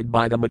contaminated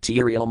by the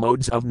material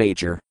modes of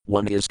nature,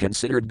 one is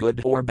considered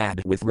good or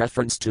bad with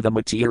reference to the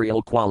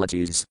material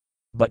qualities.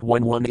 But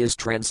when one is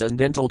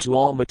transcendental to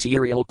all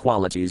material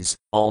qualities,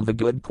 all the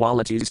good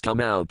qualities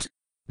come out.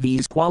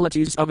 These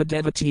qualities of a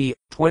devotee,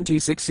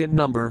 26 in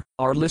number,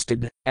 are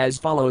listed as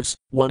follows: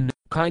 1.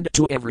 Kind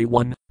to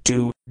everyone.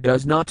 2.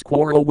 Does not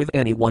quarrel with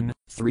anyone.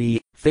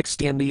 3.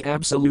 Fixed in the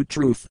absolute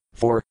truth.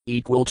 4.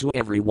 Equal to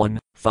everyone.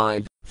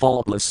 5.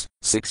 Faultless.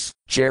 6.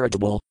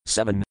 Charitable.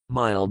 7.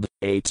 Mild.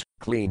 8.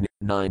 Clean.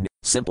 9.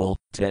 Simple.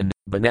 10.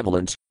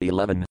 Benevolent.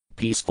 11.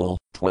 Peaceful.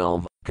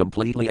 12.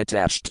 Completely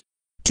attached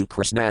to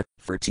Krishna.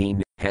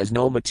 13. Has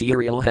no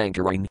material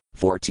hankering.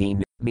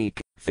 14.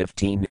 Meek.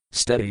 15.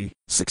 Steady.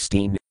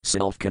 16.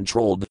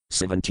 Self-controlled.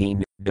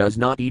 17. Does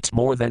not eat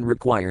more than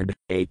required.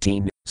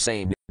 18.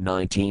 Sane.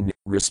 19.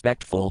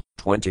 Respectful.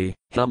 20.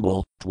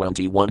 Humble.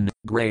 21.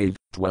 Grave.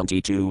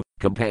 22.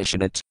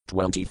 Compassionate.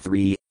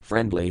 23.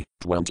 Friendly.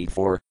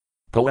 24.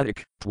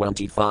 Poetic.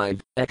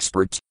 25.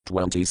 Expert.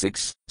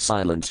 26.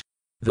 Silent.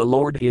 The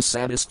Lord is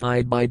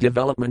satisfied by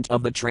development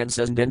of the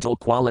transcendental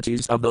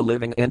qualities of the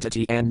living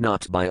entity and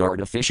not by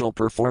artificial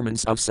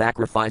performance of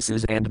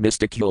sacrifices and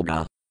mystic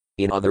yoga.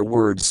 In other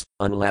words,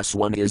 unless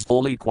one is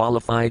fully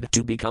qualified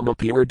to become a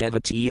pure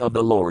devotee of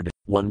the Lord,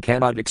 one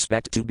cannot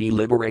expect to be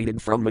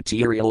liberated from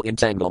material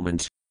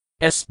entanglement.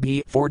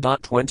 SB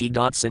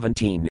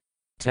 4.20.17.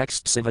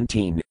 Text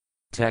 17.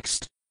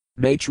 Text.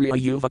 Maitreya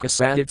Yuvaka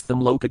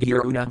Saditham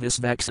Lokagiruna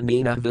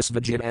Visvaksanina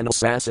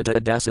Visvajitanasasita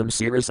Dasam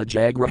Sirasa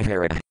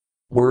Jagrahara.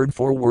 Word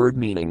for word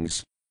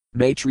meanings.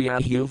 Maitreya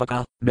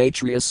Yuvaka,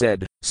 Maitreya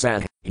said,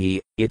 Sah,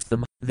 he,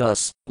 Itham,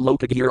 thus,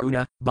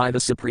 Lokagiruna, by the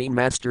Supreme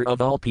Master of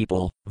all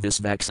people,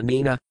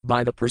 Visvaksanina,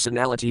 by the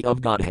Personality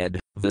of Godhead,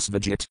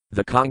 Visvajit,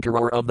 the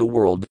Conqueror of the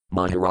world,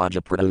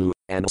 Maharaja Prathu,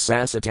 and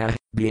Sasita,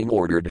 being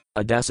ordered,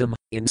 Adasam,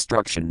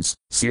 instructions,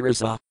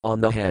 Sirasa, on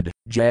the head,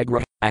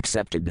 Jagra,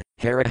 accepted,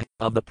 Hara,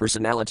 of the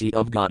Personality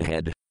of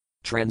Godhead.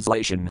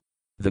 Translation.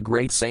 The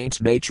great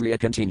saint Maitreya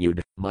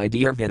continued, My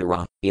dear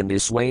Vinara, in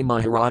this way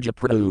Maharaja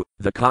Prathu,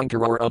 the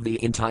conqueror of the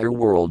entire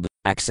world,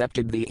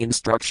 accepted the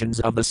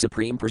instructions of the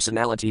Supreme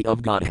Personality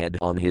of Godhead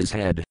on his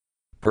head.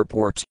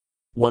 Purport.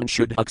 One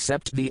should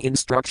accept the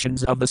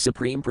instructions of the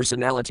Supreme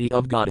Personality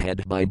of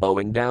Godhead by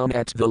bowing down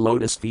at the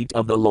lotus feet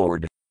of the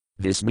Lord.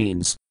 This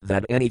means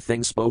that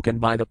anything spoken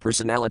by the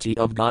Personality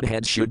of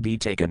Godhead should be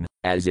taken,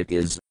 as it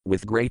is,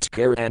 with great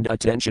care and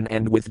attention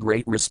and with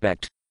great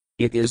respect.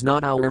 It is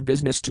not our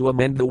business to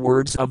amend the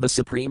words of the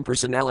Supreme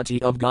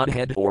Personality of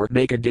Godhead or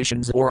make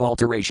additions or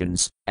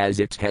alterations, as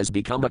it has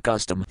become a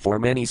custom for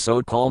many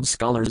so-called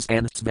scholars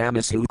and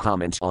svamis who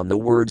comment on the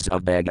words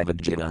of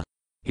Bhagavad Gita.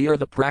 Here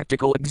the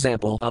practical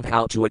example of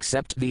how to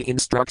accept the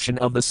instruction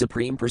of the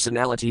Supreme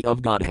Personality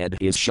of Godhead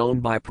is shown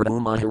by Prathu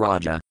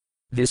Maharaja.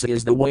 This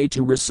is the way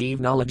to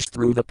receive knowledge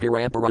through the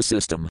Parampara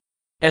system.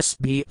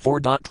 SB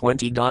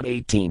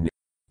 4.20.18.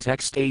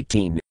 Text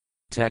 18.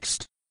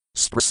 Text.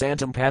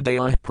 Sprasantam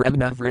padaya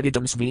premna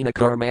vrididam svina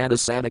karmana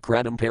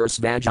sanakradam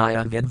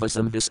parisvajaya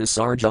vidvasam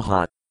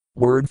visasarjaha.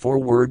 Word for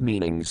word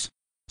meanings.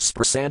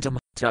 Sprasantam,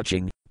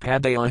 touching,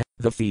 padaya,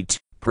 the feet,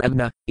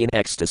 premna, in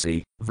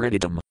ecstasy,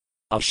 vrididam,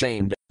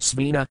 ashamed,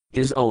 svina,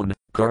 his own,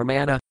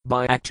 karmana,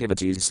 by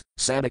activities,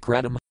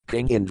 sanakradam,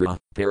 King Indra,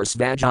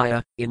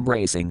 parisvajaya,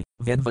 embracing,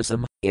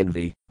 vidvasam,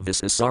 envy,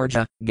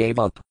 visasarja, gave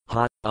up,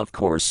 hot, of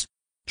course.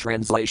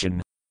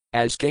 Translation.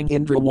 As King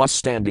Indra was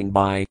standing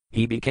by,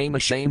 he became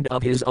ashamed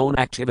of his own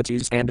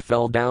activities and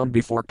fell down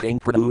before King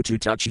Prithu to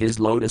touch his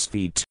lotus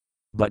feet.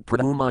 But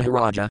Prithu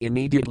Maharaja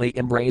immediately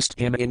embraced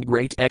him in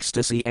great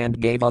ecstasy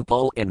and gave up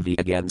all envy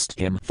against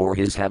him for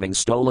his having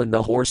stolen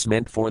the horse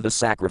meant for the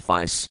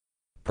sacrifice.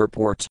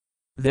 Purport.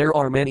 There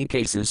are many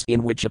cases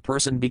in which a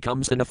person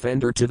becomes an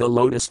offender to the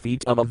lotus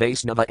feet of a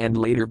Vaisnava and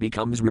later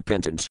becomes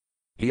repentant.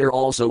 Here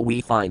also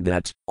we find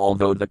that,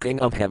 although the king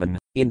of heaven,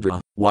 Indra,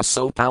 was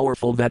so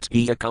powerful that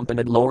he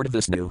accompanied Lord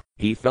Vishnu,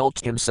 he felt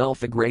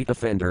himself a great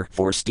offender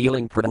for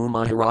stealing Prithu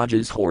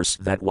Maharaja's horse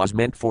that was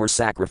meant for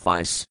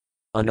sacrifice.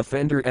 An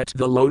offender at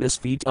the lotus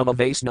feet of a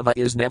Vaisnava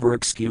is never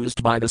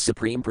excused by the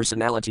Supreme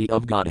Personality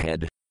of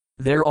Godhead.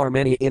 There are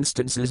many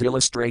instances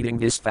illustrating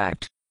this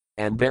fact.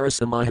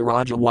 Ambarasa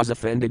Maharaja was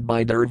offended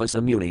by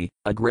Durvasa Muni,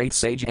 a great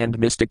sage and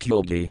mystic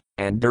yogi,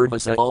 and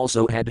Durvasa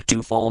also had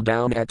to fall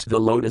down at the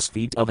lotus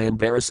feet of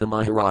Ambarasa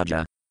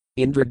Maharaja.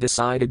 Indra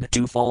decided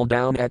to fall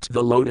down at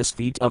the lotus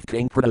feet of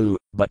King Prithu,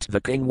 but the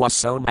king was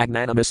so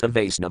magnanimous a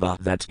Vaisnava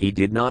that he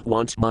did not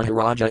want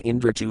Maharaja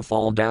Indra to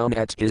fall down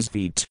at his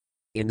feet.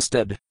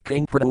 Instead,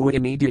 King Prithu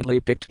immediately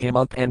picked him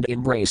up and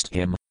embraced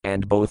him,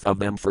 and both of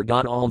them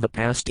forgot all the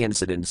past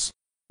incidents.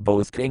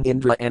 Both King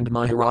Indra and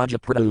Maharaja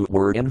Prithu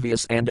were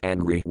envious and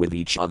angry with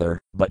each other,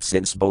 but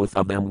since both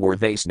of them were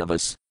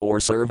Vaisnavas,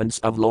 or servants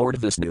of Lord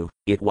Vishnu,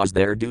 it was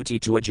their duty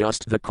to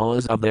adjust the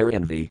cause of their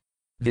envy.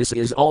 This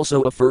is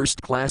also a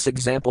first-class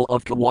example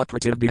of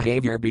cooperative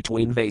behavior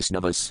between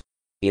Vaisnavas.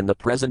 In the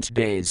present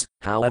days,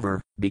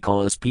 however,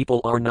 because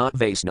people are not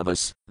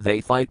Vaisnavas,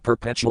 they fight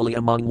perpetually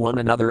among one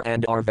another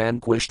and are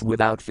vanquished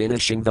without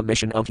finishing the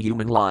mission of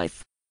human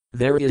life.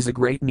 There is a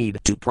great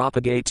need to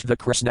propagate the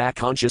Krishna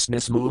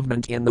consciousness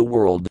movement in the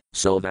world,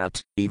 so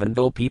that, even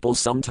though people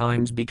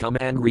sometimes become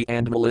angry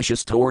and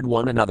malicious toward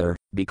one another,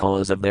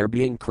 because of their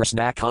being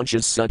Krishna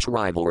conscious, such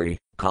rivalry,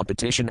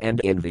 competition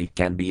and envy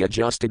can be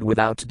adjusted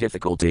without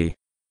difficulty.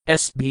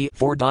 SB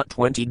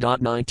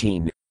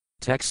 4.20.19.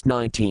 Text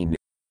 19.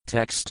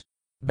 Text.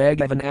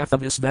 Bhagavan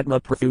Athavisvetma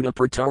Prathuta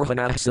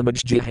Pratarhanah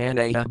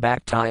Samajjihanaya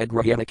Bhaktaya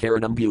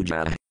Grahyamakaranam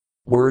Bhuja.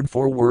 Word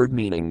for word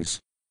meanings.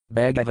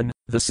 Bhagavan,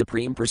 the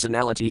Supreme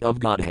Personality of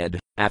Godhead,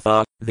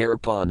 Atha,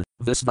 thereupon,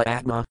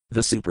 Visvatma,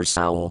 the Super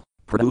Soul,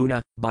 Prathuta,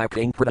 by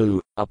King Prithu,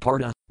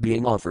 Aparta,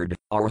 being offered,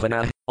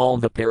 Arhana, all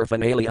the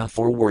paraphernalia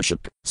for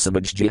worship,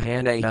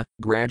 Samajjihanaya,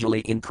 gradually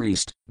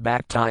increased,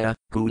 Bhaktaya,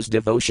 whose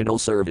devotional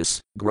service,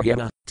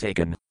 Grahyana,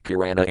 taken,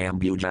 Karana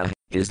Ambuja,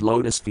 his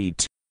lotus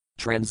feet.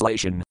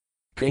 Translation.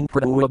 King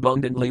Prithu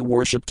abundantly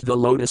worshipped the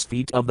lotus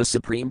feet of the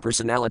Supreme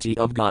Personality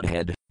of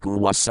Godhead, who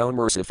was so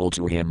merciful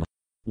to him.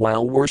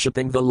 While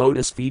worshipping the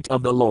lotus feet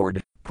of the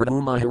Lord,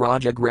 Prithu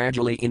Maharaja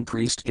gradually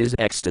increased his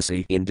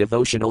ecstasy in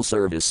devotional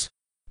service.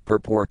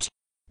 Purport.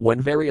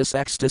 When various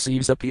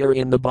ecstasies appear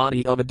in the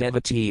body of a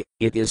devotee,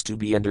 it is to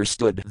be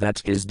understood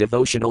that his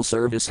devotional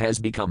service has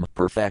become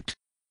perfect.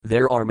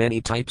 There are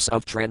many types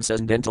of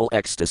transcendental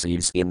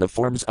ecstasies in the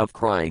forms of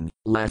crying,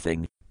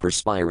 laughing,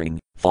 perspiring,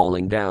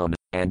 falling down,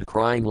 and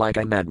crying like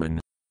a madman.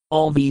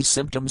 All these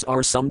symptoms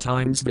are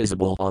sometimes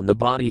visible on the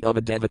body of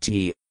a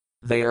devotee.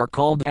 They are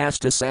called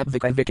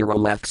Astasabvika Vikara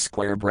left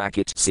square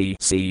bracket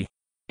cc.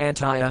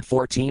 Antaya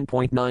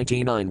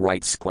 14.99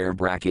 right square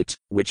bracket,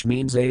 which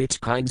means 8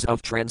 kinds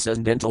of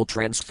transcendental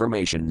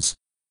transformations.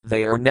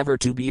 They are never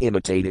to be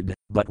imitated,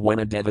 but when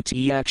a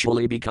devotee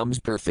actually becomes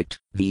perfect,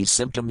 these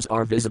symptoms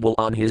are visible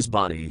on his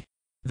body.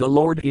 The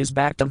Lord is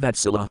Bhakta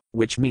Vatsala,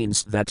 which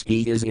means that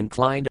he is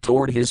inclined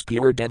toward his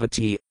pure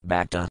devotee,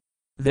 Bhakta.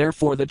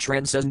 Therefore the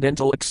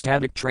transcendental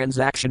ecstatic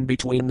transaction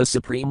between the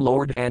Supreme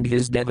Lord and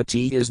his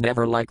devotee is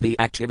never like the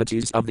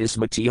activities of this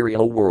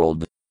material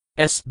world.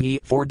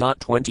 SB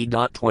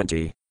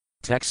 4.20.20.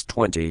 Text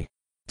 20.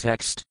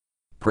 Text.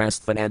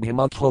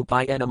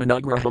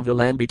 Prasthanadhimakhopayanamanagraham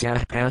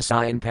vilambitah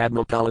pasayan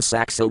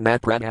padmapalasaxo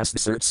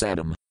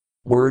matpradasthirtsanam.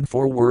 Word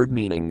for word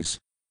meanings.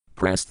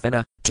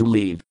 Prasthana, to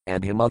leave,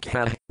 and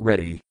himakha,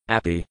 ready,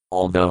 happy,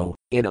 although,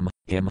 inam,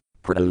 him,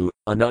 Prithu,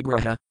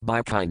 anugraha,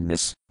 by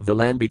kindness,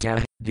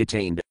 vilambita,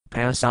 detained,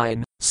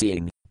 pasayan,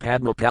 seeing,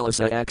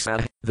 padmapalasa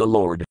aksa, the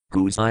Lord,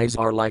 whose eyes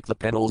are like the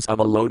petals of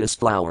a lotus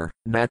flower,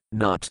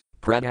 not,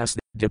 pradas,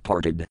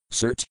 departed,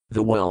 cert,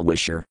 the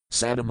well-wisher,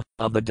 sadam,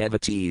 of the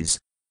devotees.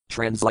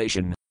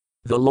 Translation.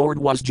 The Lord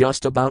was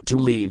just about to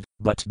leave,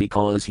 but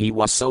because he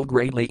was so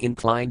greatly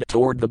inclined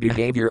toward the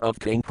behavior of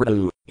King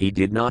Prithu, he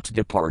did not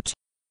depart.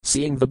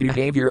 Seeing the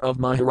behavior of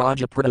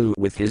Maharaja Prithu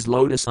with his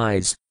lotus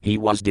eyes, he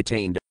was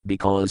detained,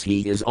 because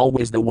he is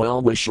always the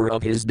well-wisher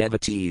of his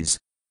devotees.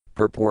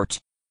 Purport.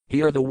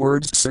 Here the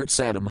words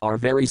Sirtsanam are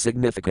very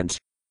significant.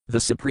 The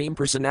Supreme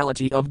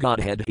Personality of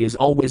Godhead is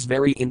always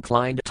very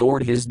inclined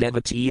toward his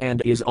devotee and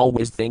is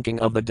always thinking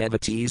of the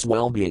devotee's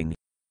well-being.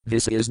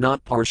 This is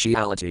not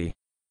partiality.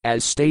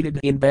 As stated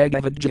in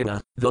Bhagavad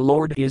Gita, the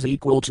Lord is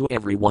equal to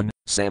everyone,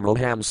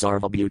 Samoham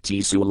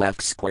Sarvabhutisu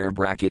left square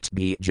bracket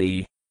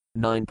BG.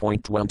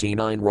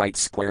 9.29 right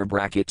square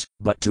bracket,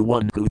 but to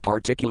one who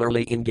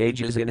particularly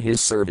engages in his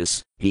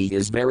service, he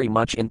is very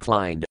much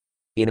inclined.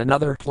 In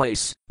another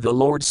place, the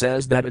Lord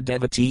says that a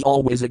devotee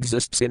always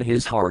exists in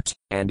his heart,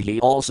 and he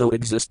also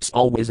exists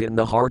always in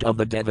the heart of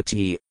the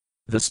devotee.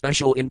 The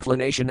special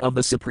inclination of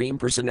the Supreme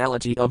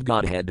Personality of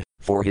Godhead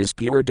for his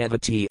pure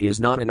devotee is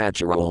not a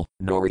natural,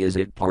 nor is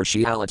it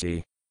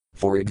partiality.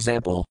 For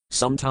example,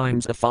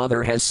 sometimes a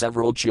father has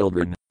several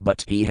children,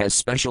 but he has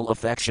special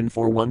affection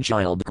for one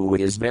child who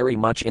is very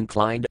much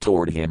inclined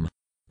toward him.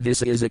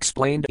 This is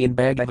explained in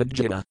Bhagavad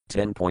Gita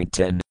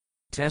 10.10.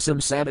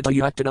 Tesam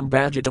sadatayuktanam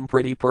bhajatam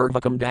priti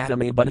purvakam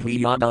datame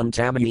budhviyadam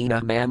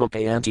tamayina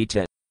mamapayanti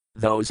te.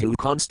 Those who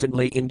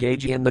constantly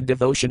engage in the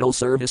devotional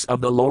service of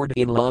the Lord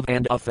in love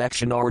and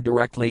affection are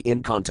directly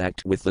in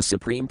contact with the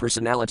Supreme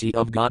Personality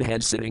of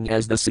Godhead sitting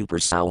as the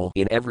Supersoul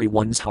in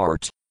everyone's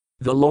heart.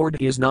 The Lord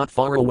is not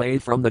far away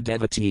from the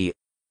devotee.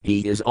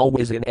 He is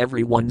always in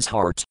everyone's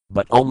heart,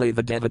 but only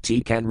the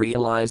devotee can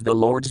realize the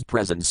Lord's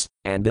presence,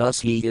 and thus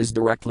he is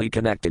directly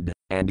connected,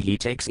 and he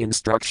takes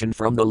instruction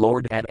from the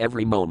Lord at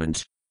every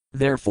moment.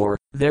 Therefore,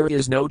 there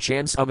is no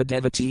chance of a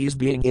devotee's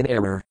being in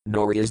error,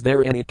 nor is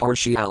there any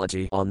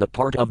partiality on the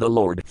part of the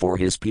Lord for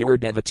his pure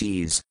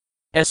devotees.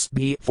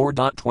 SB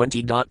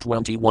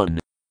 4.20.21.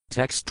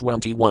 Text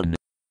 21.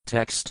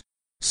 Text.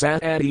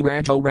 Sat adi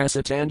rajo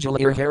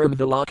rasatanjalir haram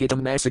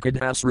vilakitam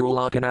masakadhas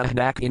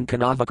rulakanahdak in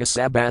kanavaka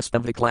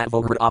sabastam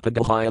viklavohar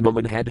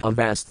apadahayamaman had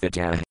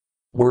avasthita.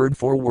 Word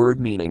for word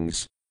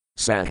meanings.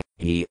 Sah,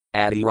 he,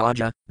 Adi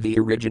Raja, the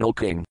original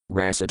king,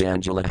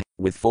 Rasatanjala,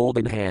 with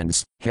folded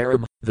hands,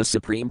 Haram, the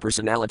Supreme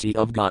Personality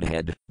of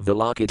Godhead,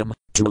 Vilakitam,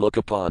 to look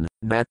upon,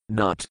 Nat,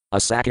 not,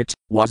 Asakat,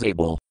 was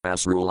able,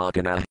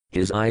 Asrulakana,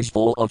 his eyes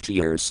full of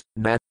tears,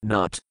 Nat,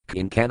 not,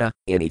 Kinkana,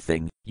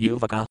 anything,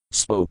 Yuvaka,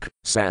 spoke,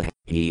 Sah,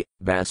 he,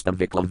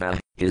 Vastaviklava,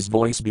 his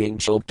voice being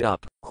choked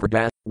up,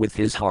 Hridat, with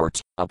his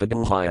heart,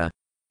 Upadahaya,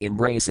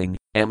 embracing,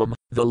 Emam,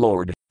 the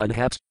Lord,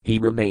 Anhat, he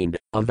remained,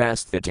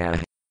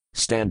 Avasthita,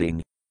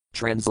 standing.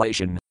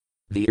 Translation.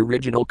 The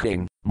original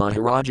king,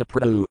 Maharaja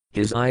Prithu,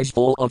 his eyes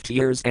full of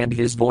tears and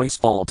his voice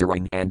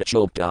faltering and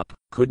choked up,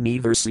 could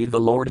neither see the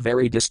Lord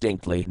very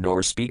distinctly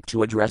nor speak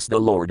to address the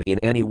Lord in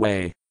any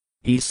way.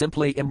 He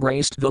simply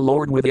embraced the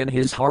Lord within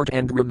his heart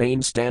and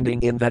remained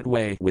standing in that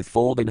way with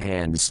folded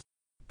hands.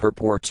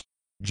 Purport.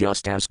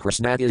 Just as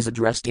Krishna is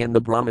addressed in the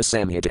Brahma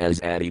Samhita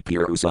as Adi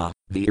Purusa,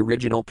 the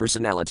original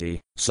personality,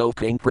 so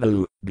King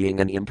Prithu, being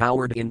an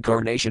empowered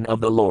incarnation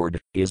of the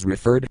Lord, is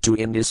referred to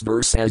in this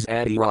verse as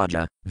Adi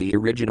Raja, the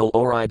original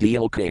or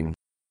ideal king.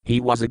 He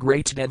was a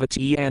great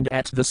devotee and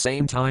at the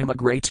same time a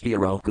great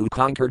hero who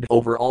conquered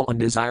over all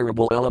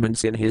undesirable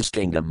elements in his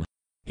kingdom.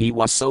 He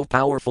was so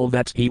powerful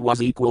that he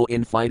was equal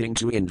in fighting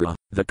to Indra,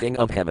 the king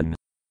of heaven.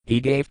 He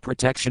gave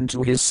protection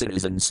to his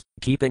citizens,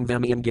 keeping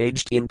them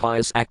engaged in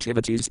pious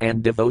activities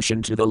and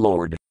devotion to the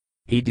Lord.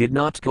 He did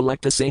not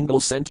collect a single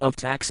cent of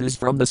taxes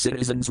from the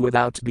citizens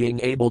without being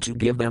able to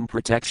give them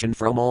protection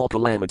from all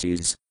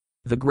calamities.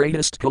 The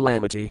greatest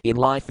calamity in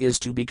life is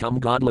to become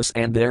godless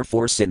and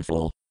therefore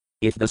sinful.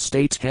 If the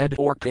state head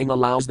or king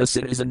allows the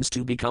citizens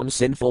to become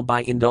sinful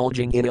by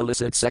indulging in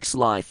illicit sex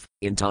life,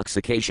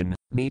 intoxication,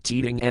 meat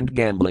eating and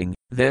gambling,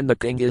 then the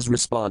king is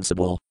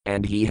responsible,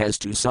 and he has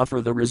to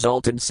suffer the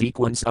resultant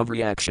sequence of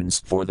reactions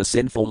for the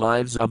sinful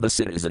lives of the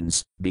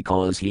citizens,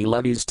 because he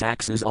levies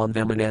taxes on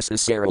them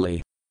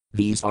unnecessarily.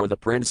 These are the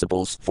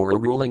principles for a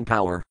ruling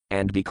power,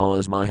 and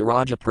because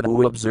Maharaja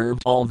Prithu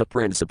observed all the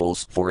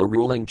principles for a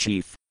ruling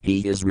chief,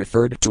 he is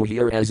referred to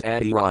here as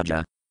Adi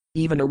Raja.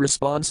 Even a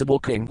responsible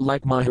king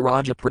like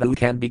Maharaja Prithu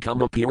can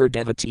become a pure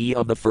devotee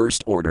of the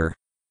first order.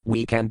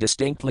 We can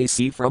distinctly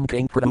see from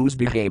King Prithu's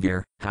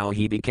behavior how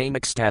he became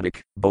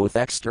ecstatic, both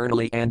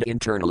externally and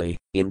internally,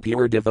 in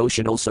pure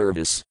devotional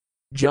service.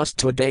 Just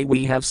today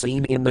we have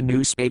seen in the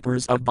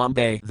newspapers of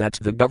Bombay that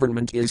the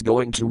government is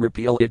going to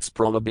repeal its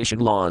prohibition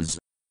laws.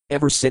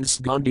 Ever since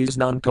Gandhi's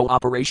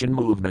non-cooperation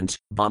movement,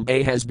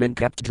 Bombay has been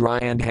kept dry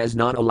and has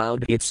not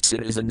allowed its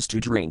citizens to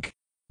drink.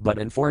 But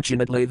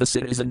unfortunately the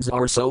citizens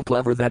are so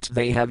clever that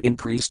they have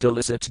increased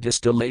illicit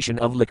distillation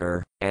of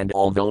liquor, and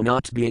although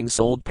not being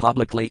sold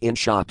publicly in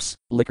shops,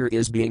 liquor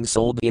is being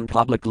sold in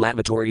public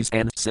lavatories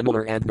and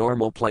similar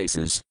abnormal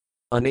places.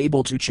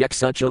 Unable to check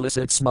such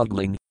illicit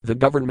smuggling, the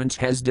government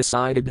has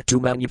decided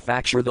to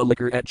manufacture the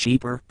liquor at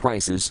cheaper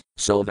prices,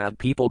 so that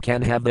people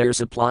can have their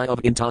supply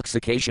of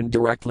intoxication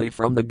directly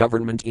from the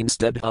government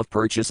instead of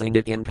purchasing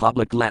it in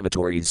public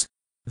lavatories.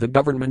 The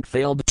government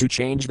failed to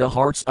change the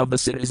hearts of the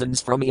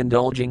citizens from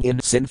indulging in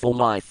sinful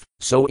life,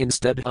 so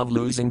instead of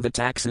losing the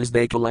taxes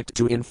they collect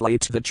to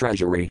inflate the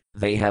treasury,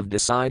 they have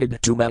decided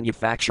to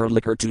manufacture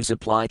liquor to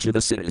supply to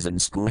the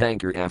citizens who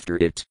hanker after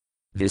it.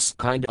 This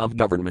kind of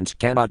government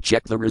cannot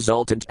check the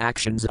resultant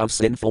actions of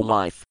sinful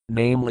life,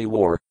 namely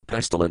war,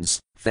 pestilence,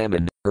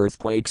 famine,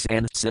 earthquakes,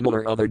 and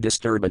similar other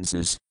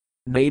disturbances.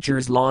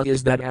 Nature's law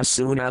is that as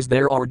soon as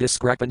there are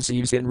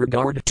discrepancies in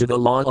regard to the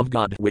law of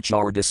God, which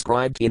are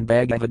described in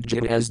Bhagavad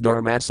Gita as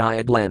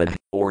dharmasaya,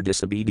 or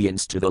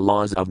disobedience to the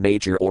laws of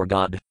nature or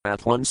God,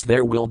 at once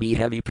there will be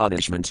heavy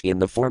punishment in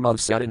the form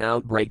of sudden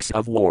outbreaks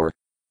of war.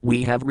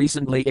 We have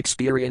recently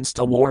experienced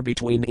a war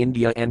between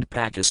India and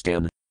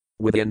Pakistan.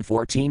 Within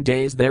 14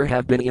 days there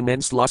have been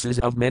immense losses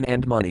of men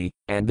and money,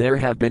 and there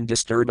have been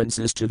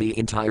disturbances to the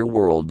entire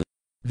world.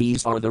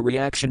 These are the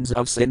reactions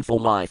of sinful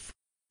life.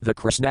 The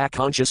Krishna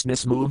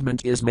consciousness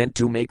movement is meant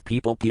to make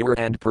people pure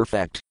and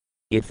perfect.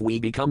 If we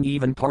become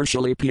even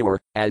partially pure,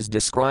 as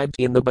described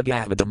in the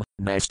Bhagavatam,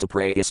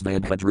 Nastaprayas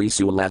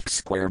Vadbhadrisu left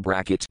square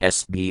bracket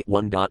SB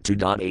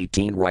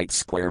 1.2.18 right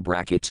square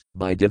bracket,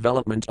 by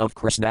development of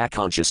Krishna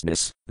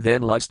consciousness,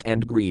 then lust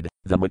and greed,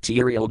 the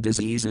material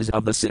diseases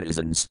of the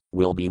citizens,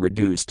 will be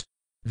reduced.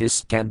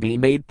 This can be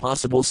made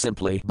possible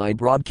simply by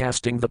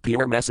broadcasting the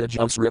pure message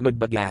of Srimad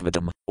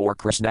Bhagavatam, or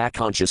Krishna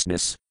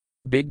consciousness.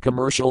 Big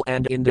commercial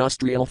and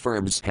industrial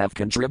firms have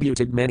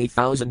contributed many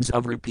thousands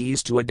of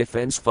rupees to a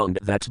defense fund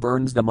that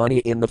burns the money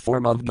in the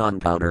form of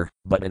gunpowder,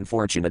 but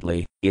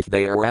unfortunately, if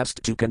they are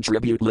asked to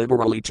contribute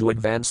liberally to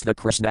advance the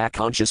Krishna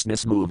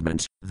consciousness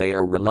movement, they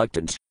are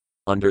reluctant.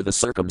 Under the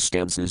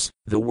circumstances,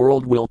 the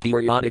world will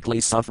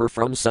periodically suffer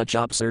from such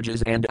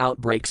upsurges and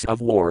outbreaks of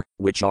war,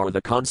 which are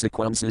the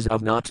consequences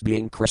of not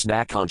being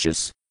Krishna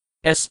conscious.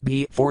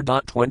 SB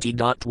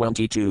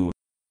 4.20.22.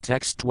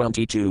 Text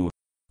 22.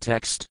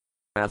 Text.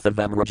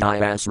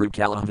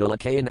 Athavamrajayasrukala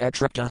vilakayan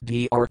etripta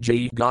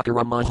drg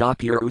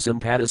gakaramahapurusim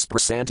padis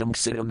prasantam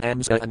ksitam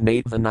amsa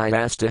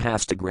anatvanayasta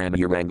hastagram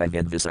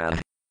urangavindvisa.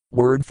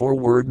 Word for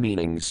word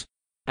meanings.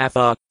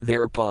 Atha,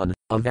 thereupon,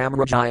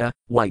 Avamrajaya,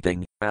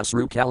 wiping,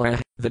 Asrukala,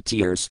 the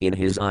tears in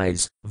his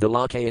eyes,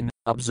 Vilakayan,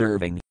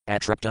 observing,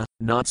 Atripta,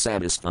 not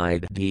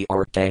satisfied,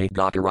 Drk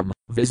Gakaram,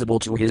 visible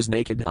to his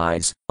naked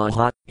eyes,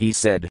 Aha, he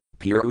said,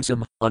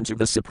 Purusam, unto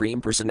the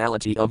Supreme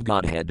Personality of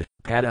Godhead,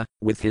 Pada,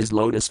 with his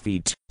lotus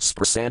feet,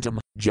 Sprasantam,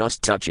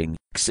 just touching,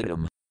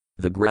 Ksitam,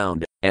 the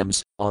ground,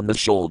 Ems, on the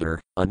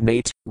shoulder,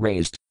 Unnate,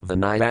 raised,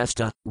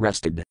 Vinayasta,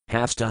 rested,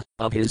 Hasta,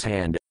 of his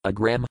hand,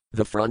 Agram,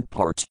 the front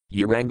part,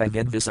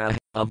 Urangavindvisa,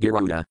 of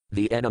Garuda,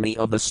 the enemy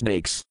of the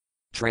snakes.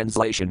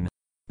 Translation.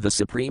 The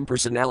Supreme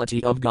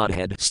Personality of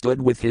Godhead stood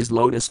with his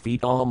lotus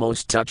feet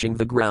almost touching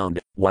the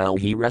ground, while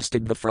he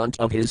rested the front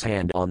of his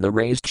hand on the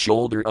raised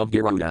shoulder of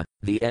Garuda,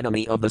 the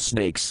enemy of the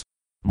snakes.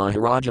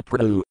 Maharaja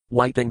Prithu,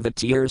 wiping the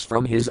tears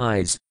from his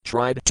eyes,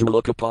 tried to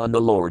look upon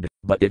the Lord,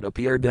 but it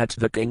appeared that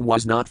the king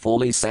was not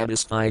fully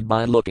satisfied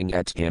by looking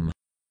at him.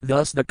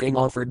 Thus the king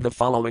offered the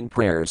following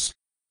prayers.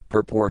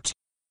 Purport.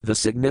 The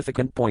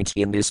significant point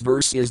in this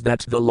verse is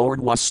that the Lord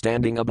was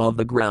standing above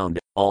the ground,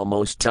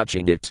 almost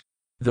touching it.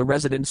 The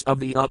residents of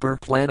the upper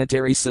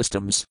planetary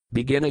systems,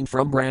 beginning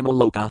from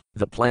Brahmaloka,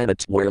 the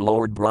planet where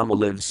Lord Brahma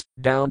lives,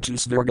 down to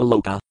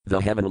Svargaloka, the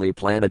heavenly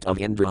planet of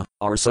Indra,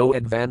 are so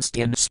advanced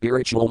in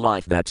spiritual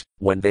life that,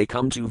 when they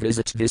come to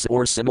visit this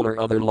or similar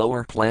other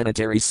lower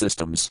planetary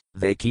systems,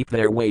 they keep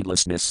their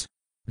weightlessness.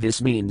 This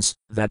means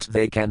that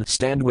they can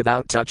stand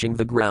without touching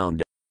the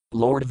ground.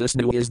 Lord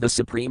Vishnu is the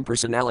Supreme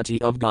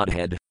Personality of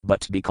Godhead,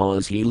 but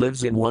because he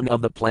lives in one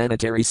of the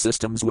planetary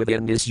systems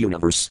within this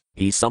universe,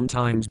 he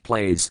sometimes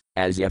plays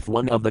as if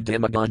one of the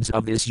demigods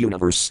of this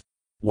universe.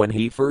 When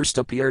he first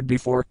appeared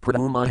before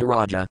Prithu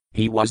Maharaja,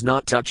 he was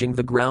not touching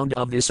the ground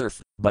of this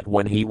earth, but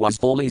when he was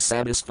fully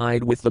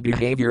satisfied with the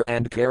behavior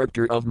and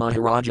character of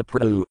Maharaja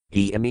Prithu,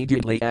 he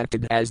immediately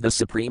acted as the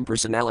Supreme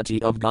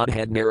Personality of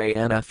Godhead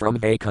Narayana from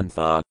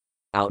Vaikuntha.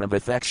 Out of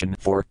affection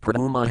for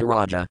Prithu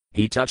Maharaja,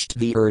 he touched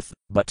the earth,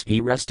 but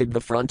he rested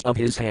the front of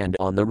his hand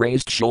on the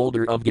raised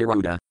shoulder of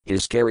Garuda,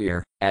 his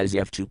carrier, as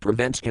if to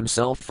prevent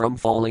himself from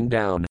falling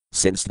down,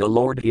 since the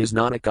Lord is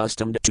not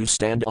accustomed to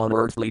stand on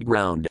earthly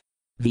ground.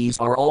 These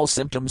are all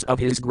symptoms of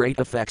his great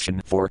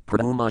affection for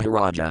Prithu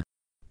Maharaja.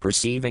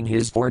 Perceiving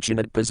his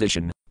fortunate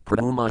position,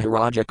 Prithu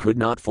Maharaja could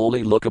not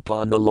fully look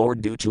upon the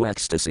Lord due to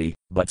ecstasy,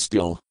 but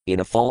still,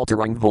 in a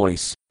faltering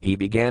voice, he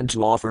began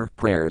to offer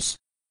prayers.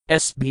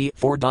 SB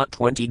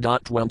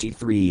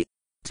 4.20.23.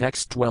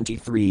 Text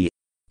 23.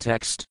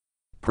 Text.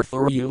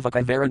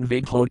 Prathuruvaka varan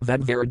vighod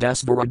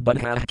vadvaradasvarad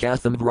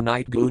budhakatham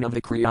vranite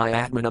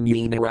gunavikriya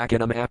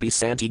yenarakanam api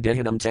santi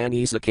dehinam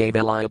tanisa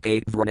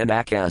kavaliyapate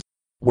vranadakas.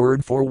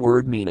 Word for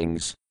word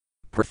meanings.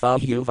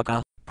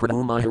 Prathuruvaka,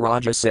 Prithu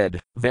Maharaja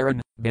said, Varan,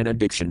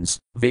 benedictions,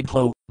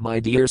 Vigho, my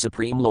dear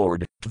Supreme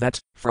Lord, Tvat,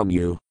 from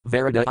you,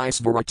 Varada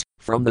Isvarat,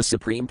 from the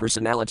Supreme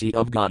Personality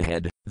of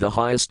Godhead, the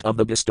highest of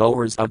the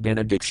bestowers of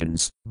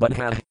benedictions,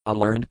 Budha, a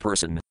learned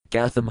person,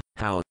 Katham,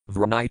 how,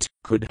 Vranite,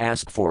 could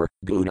ask for,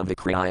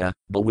 Gunavikriya,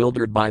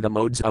 bewildered by the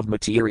modes of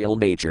material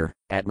nature,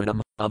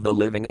 Atmanam, of the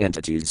living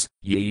entities,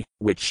 ye,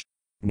 which,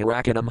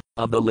 Nirakanam,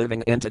 of the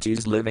living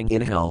entities living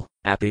in hell,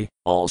 Api,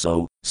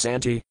 also,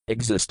 Santi,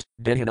 exist,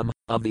 Dihinam,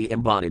 of the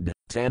embodied,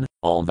 10,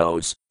 all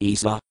those,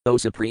 Isa, O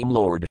Supreme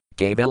Lord,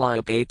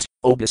 Kavalaya 8,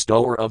 O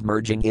bestower of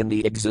merging in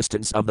the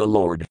existence of the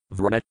Lord,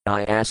 Vrana,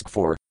 I ask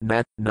for,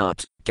 Nat,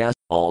 not, Kas,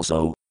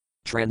 also.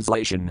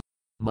 Translation.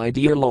 My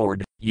dear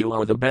Lord, you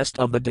are the best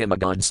of the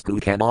demigods who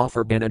can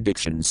offer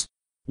benedictions.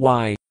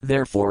 Why,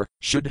 therefore,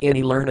 should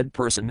any learned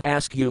person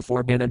ask you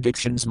for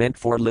benedictions meant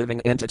for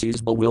living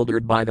entities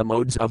bewildered by the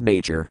modes of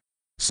nature?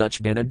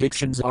 Such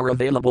benedictions are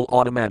available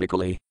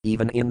automatically,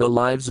 even in the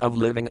lives of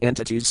living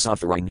entities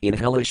suffering in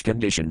hellish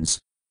conditions.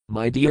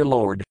 My dear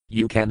Lord,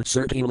 you can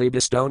certainly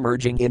bestow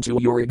merging into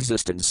your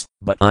existence,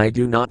 but I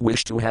do not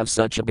wish to have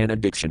such a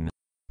benediction.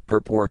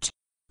 Purport.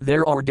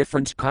 There are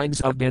different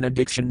kinds of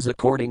benedictions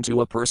according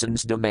to a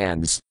person's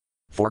demands.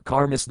 For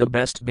karmas, the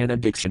best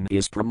benediction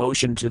is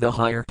promotion to the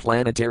higher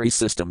planetary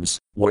systems,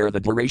 where the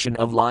duration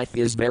of life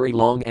is very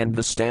long and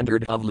the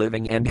standard of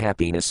living and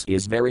happiness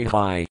is very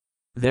high.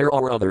 There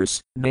are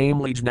others,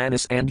 namely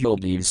jnanis and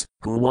yogis,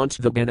 who want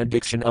the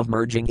benediction of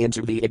merging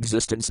into the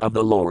existence of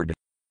the Lord.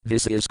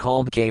 This is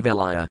called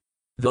Kaivalya.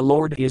 The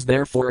Lord is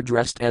therefore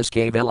addressed as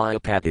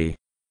Kaivalyapati,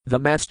 the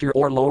master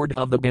or lord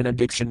of the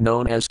benediction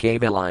known as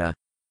Kaivalya.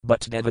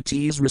 But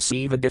devotees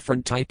receive a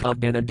different type of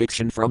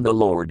benediction from the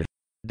Lord.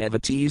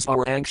 Devotees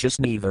are anxious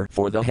neither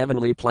for the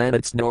heavenly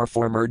planets nor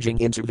for merging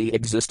into the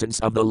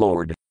existence of the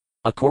Lord.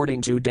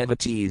 According to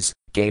devotees,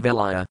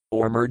 Kaivalya,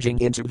 or merging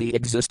into the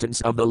existence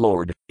of the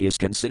Lord, is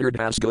considered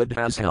as good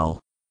as hell.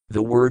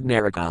 The word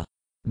Naraka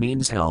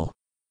means hell.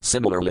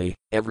 Similarly,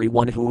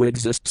 everyone who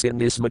exists in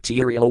this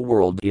material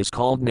world is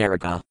called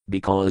Naraka,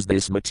 because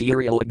this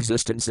material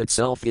existence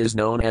itself is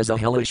known as a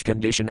hellish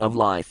condition of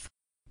life.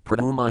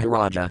 Prithu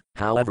Maharaja,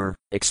 however,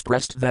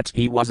 expressed that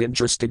he was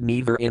interested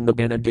neither in the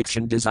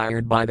benediction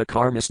desired by the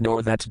karmas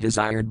nor that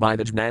desired by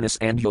the jnanis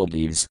and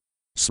yogis.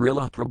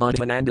 Srila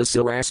Prabodhananda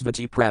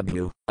Sarasvati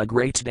Prabhu, a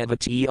great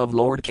devotee of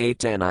Lord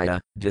Caitanya,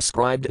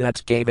 described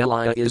that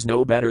Kaivalya is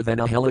no better than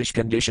a hellish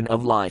condition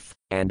of life,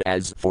 and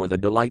as for the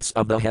delights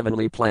of the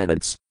heavenly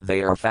planets,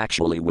 they are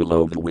factually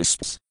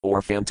will-o'-the-wisps,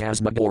 or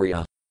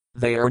phantasmagoria.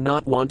 They are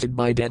not wanted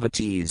by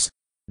devotees.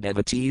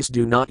 Devotees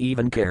do not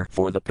even care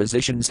for the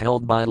positions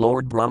held by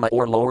Lord Brahma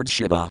or Lord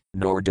Shiva,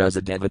 nor does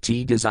a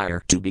devotee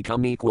desire to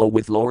become equal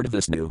with Lord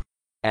Vishnu.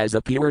 As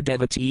a pure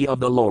devotee of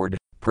the Lord,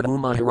 Prithu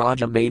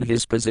Maharaja made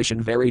his position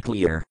very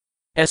clear.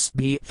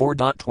 SB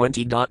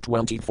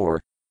 4.20.24.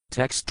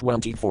 Text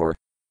 24.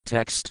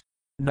 Text.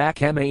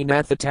 Nakame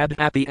nathatad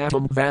api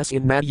atom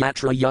vasin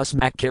madyatra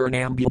yasmak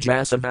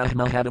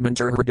karanambujasavahma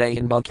hadamantar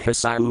hridayan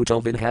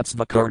mukhasayuto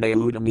vidhatsvakarne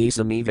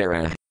udamisami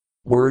vera.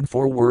 Word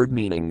for word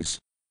meanings.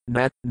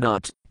 Nat,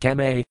 not,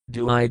 kame,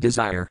 do I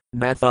desire,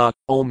 natha,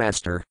 O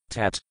Master,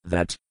 tat,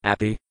 that,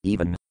 api,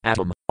 even,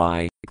 atom,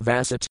 I,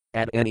 vasit,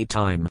 at any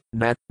time,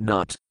 nat,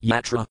 not,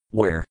 yatra,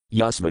 where,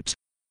 yasmat,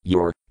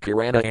 your,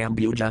 kirana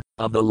ambuja,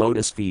 of the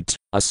lotus feet,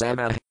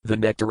 asama, the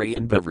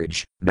nectarian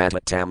beverage,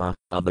 matatama,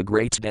 of the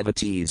great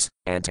devotees,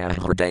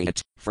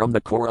 antahridayat, from the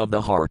core of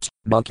the heart,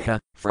 mukha,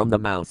 from the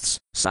mouths,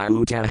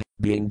 sayuta,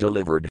 being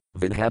delivered,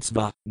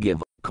 vinhatsva,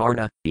 give,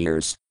 karna,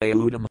 ears,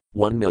 audam,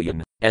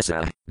 1,000,000,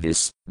 esa,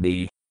 this,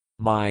 me.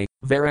 My,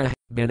 Vera,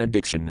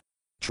 benediction.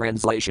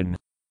 Translation.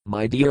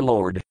 My dear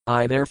Lord,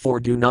 I therefore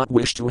do not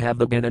wish to have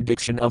the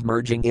benediction of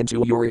merging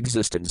into your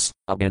existence,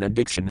 a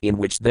benediction in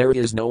which there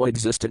is no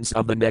existence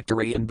of the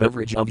nectarian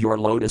beverage of your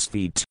lotus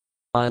feet.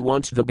 I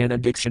want the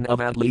benediction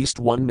of at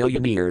least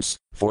 1,000,000 years,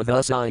 for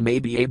thus I may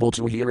be able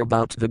to hear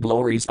about the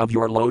glories of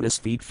your lotus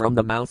feet from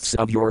the mouths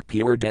of your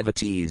pure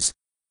devotees.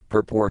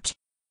 Purport.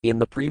 In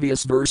the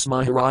previous verse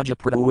Maharaja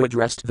Prithu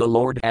addressed the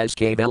Lord as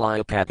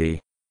Kaivalyapati,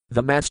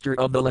 the master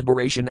of the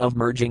liberation of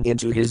merging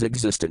into his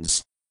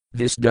existence.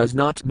 This does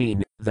not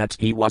mean that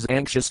he was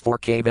anxious for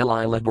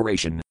Kaivalya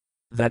liberation.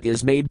 That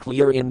is made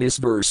clear in this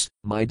verse,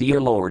 my dear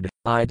Lord,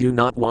 I do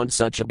not want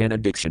such a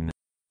benediction.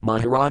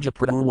 Maharaja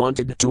Prithu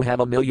wanted to have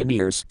 1,000,000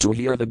 years to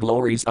hear the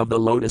glories of the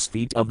lotus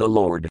feet of the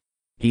Lord.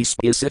 He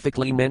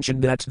specifically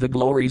mentioned that the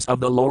glories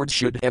of the Lord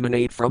should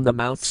emanate from the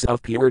mouths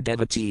of pure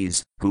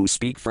devotees, who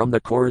speak from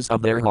the cores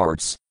of their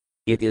hearts.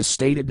 It is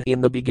stated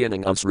in the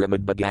beginning of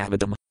Srimad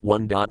Bhagavatam,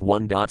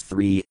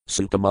 1.1.3,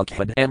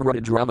 Sukamukhad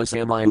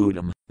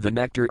Amritadramasamayudam, the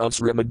nectar of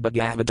Srimad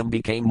Bhagavatam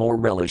became more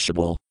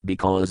relishable,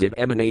 because it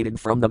emanated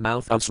from the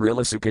mouth of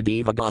Srila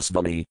Sukadeva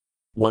Goswami.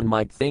 One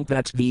might think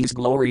that these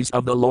glories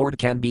of the Lord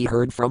can be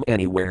heard from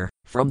anywhere,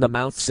 from the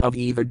mouths of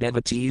either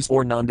devotees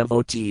or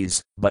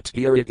non-devotees, but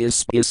here it is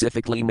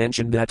specifically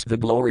mentioned that the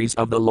glories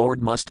of the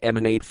Lord must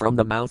emanate from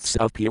the mouths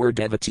of pure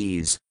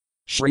devotees.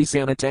 Sri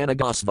Sanatana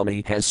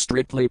Goswami has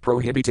strictly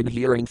prohibited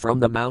hearing from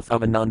the mouth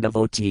of a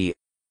non-devotee.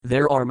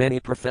 There are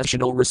many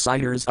professional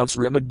reciters of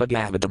Srimad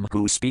Bhagavatam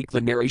who speak the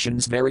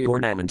narrations very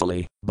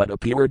ornamentally, but a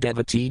pure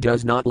devotee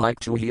does not like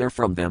to hear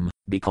from them,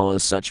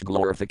 because such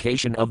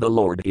glorification of the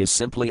Lord is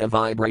simply a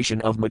vibration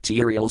of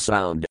material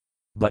sound.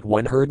 But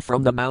when heard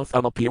from the mouth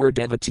of a pure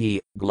devotee,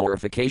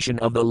 glorification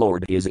of the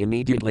Lord is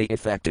immediately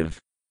effective.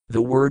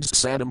 The words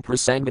Sadam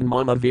Prasangan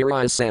Mama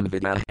Viraya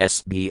Samvida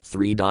SB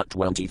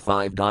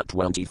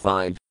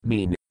 3.25.25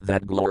 mean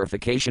that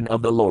glorification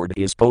of the Lord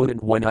is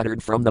potent when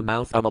uttered from the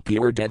mouth of a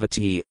pure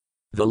devotee.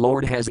 The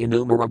Lord has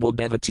innumerable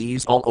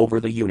devotees all over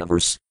the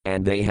universe,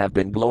 and they have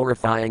been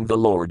glorifying the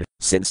Lord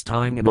since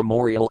time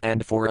immemorial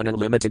and for an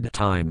unlimited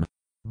time.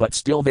 But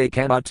still they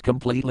cannot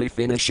completely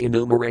finish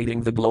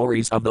enumerating the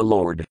glories of the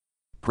Lord.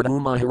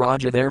 Prithu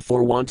Maharaja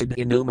therefore wanted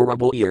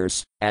innumerable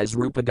ears, as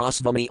Rupa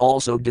Goswami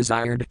also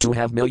desired to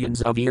have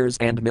millions of ears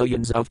and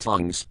millions of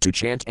tongues to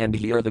chant and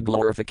hear the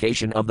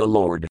glorification of the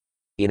Lord.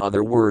 In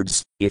other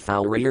words, if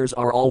our ears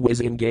are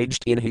always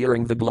engaged in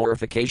hearing the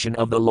glorification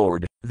of the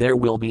Lord, there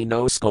will be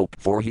no scope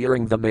for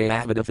hearing the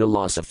Mayavada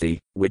philosophy,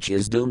 which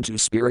is doomed to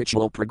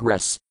spiritual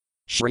progress.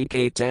 Sri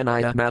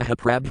Caitanya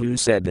Mahaprabhu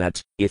said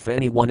that, if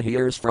anyone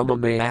hears from a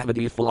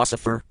Mayavadi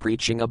philosopher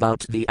preaching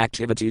about the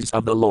activities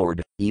of the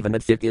Lord, even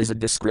if it is a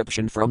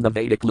description from the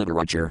Vedic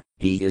literature,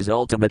 he is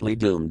ultimately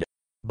doomed.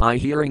 By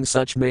hearing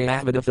such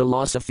Mayavada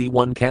philosophy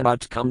one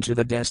cannot come to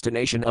the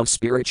destination of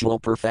spiritual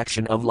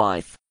perfection of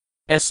life.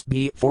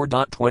 SB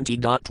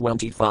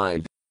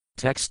 4.20.25.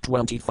 Text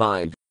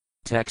 25.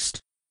 Text.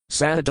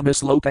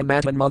 Sadatamas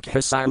lokamatan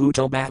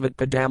mukhasayuto bhavat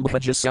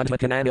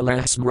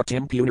padambhajasyadhakananilah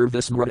smritim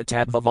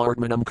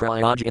punarvismritatvavardmanam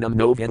kryogenam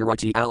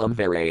novinarati alam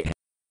vere.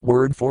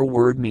 Word for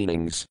word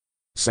meanings.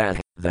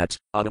 Sad, that,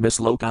 Adamas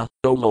Loka,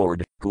 O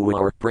Lord, who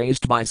are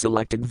praised by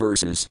selected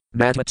verses,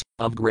 Matat,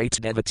 of great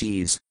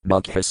devotees,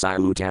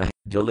 Mukhasayuta,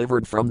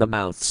 delivered from the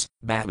mouths,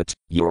 Bhavat,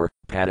 your,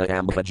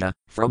 Padambhaja,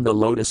 from the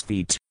lotus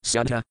feet,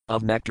 Syadha,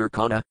 of nectar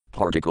kana,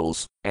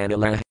 particles,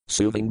 Anila,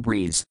 soothing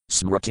breeze,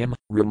 Smritim,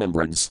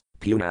 remembrance,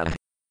 Puna.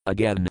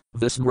 Again,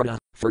 Vismrita,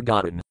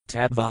 forgotten,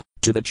 Tattva,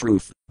 to the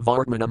truth,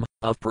 Vardmanam,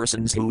 of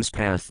persons whose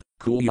path,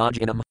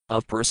 Kulyajanam,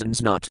 of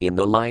persons not in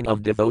the line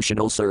of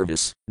devotional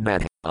service,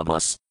 Nat, of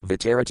us,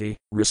 Vitarati,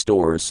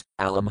 restores,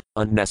 Alam,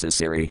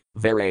 unnecessary,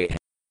 Vere.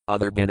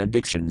 Other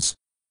benedictions.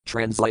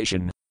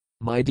 Translation.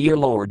 My dear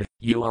Lord,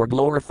 you are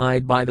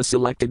glorified by the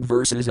selected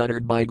verses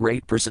uttered by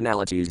great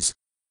personalities.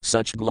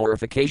 Such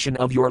glorification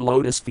of your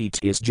lotus feet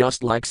is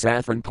just like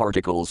saffron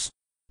particles.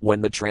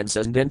 When the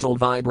transcendental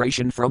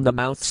vibration from the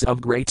mouths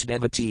of great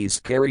devotees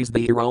carries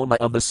the aroma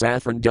of the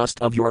saffron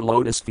dust of your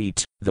lotus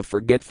feet, the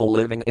forgetful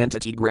living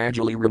entity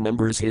gradually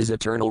remembers his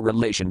eternal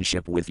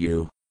relationship with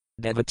you.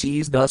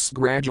 Devotees thus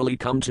gradually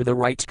come to the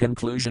right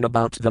conclusion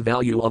about the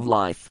value of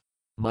life.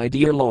 My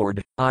dear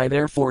Lord, I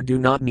therefore do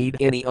not need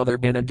any other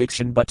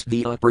benediction but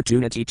the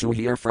opportunity to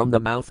hear from the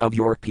mouth of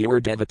your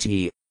pure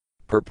devotee.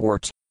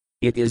 Purport.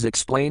 It is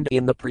explained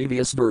in the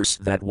previous verse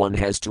that one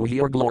has to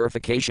hear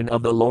glorification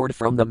of the Lord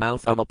from the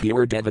mouth of a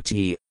pure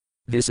devotee.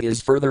 This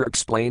is further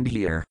explained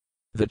here.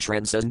 The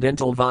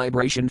transcendental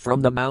vibration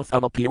from the mouth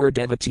of a pure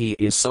devotee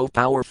is so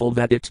powerful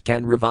that it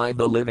can revive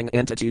the living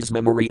entity's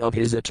memory of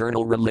his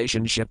eternal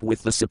relationship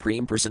with the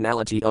Supreme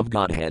Personality of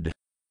Godhead.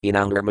 In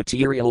our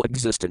material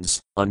existence,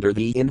 under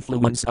the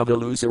influence of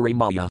illusory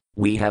Maya,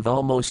 we have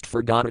almost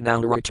forgotten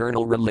our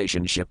eternal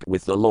relationship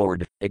with the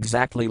Lord,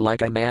 exactly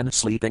like a man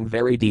sleeping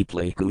very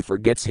deeply who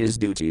forgets his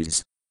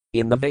duties.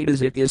 In the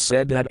Vedas it is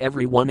said that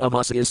every one of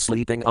us is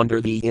sleeping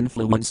under the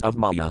influence of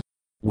Maya.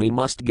 We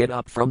must get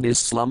up from this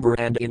slumber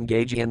and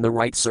engage in the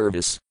right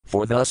service,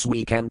 for thus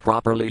we can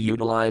properly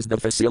utilize the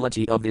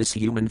facility of this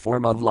human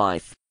form of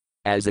life.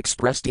 As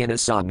expressed in a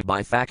song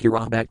by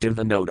Thakura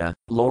Bhaktivinoda,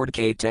 Lord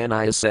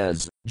Caitanya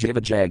says, Jiva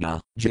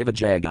Jaga, Jiva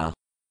Jaga.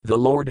 The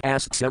Lord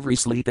asks every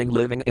sleeping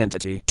living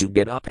entity to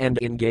get up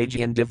and engage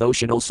in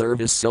devotional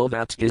service so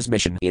that his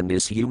mission in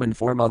this human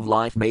form of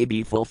life may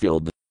be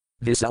fulfilled.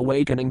 This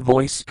awakening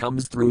voice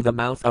comes through the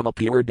mouth of a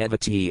pure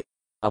devotee.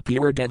 A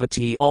pure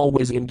devotee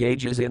always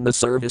engages in the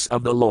service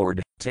of the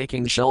Lord,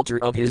 taking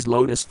shelter of his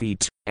lotus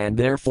feet, and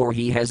therefore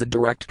he has a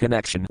direct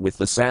connection with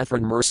the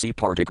saffron mercy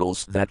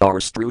particles that are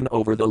strewn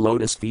over the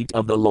lotus feet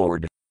of the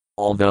Lord.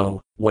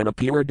 Although, when a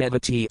pure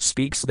devotee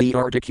speaks, the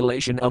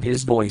articulation of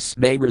his voice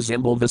may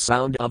resemble the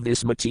sound of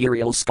this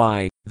material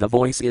sky, the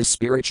voice is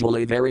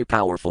spiritually very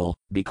powerful,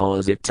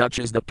 because it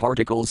touches the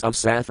particles of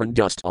saffron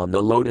dust on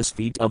the lotus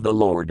feet of the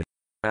Lord.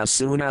 As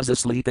soon as a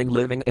sleeping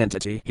living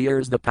entity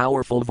hears the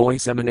powerful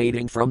voice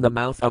emanating from the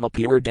mouth of a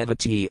pure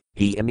devotee,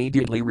 he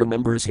immediately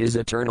remembers his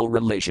eternal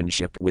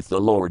relationship with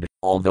the Lord,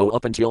 although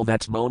up until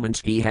that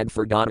moment he had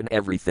forgotten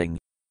everything.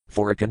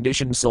 For a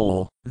conditioned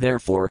soul,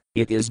 therefore,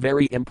 it is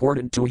very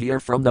important to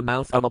hear from the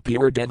mouth of a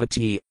pure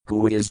devotee,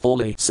 who is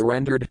fully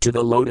surrendered to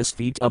the lotus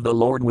feet of the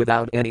Lord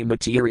without any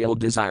material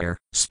desire,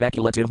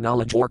 speculative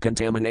knowledge or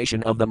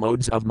contamination of the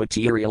modes of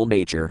material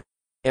nature.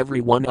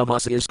 Every one of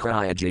us is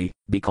Kriyaji,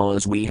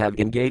 because we have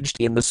engaged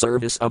in the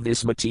service of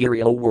this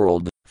material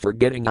world,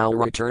 forgetting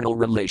our eternal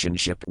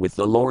relationship with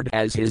the Lord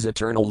as his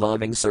eternal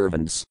loving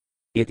servants.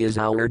 It is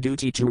our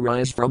duty to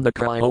rise from the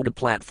Kriyoga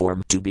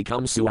platform to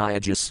become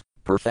Suyajas,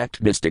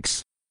 perfect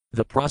mystics.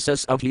 The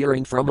process of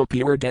hearing from a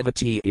pure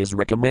devotee is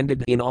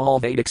recommended in all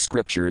Vedic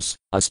scriptures,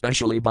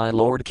 especially by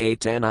Lord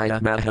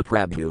Caitanya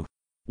Mahaprabhu.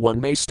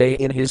 One may stay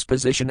in his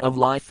position of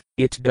life,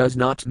 it does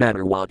not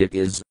matter what it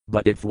is,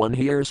 But if one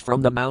hears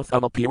from the mouth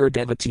of a pure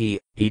devotee,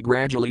 he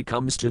gradually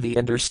comes to the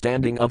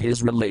understanding of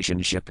his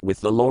relationship with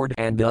the Lord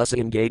and thus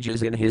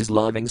engages in his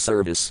loving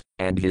service,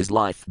 and his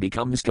life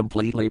becomes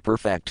completely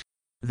perfect.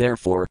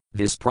 Therefore,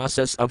 this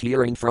process of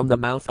hearing from the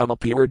mouth of a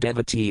pure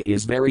devotee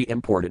is very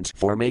important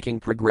for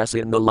making progress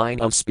in the line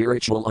of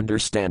spiritual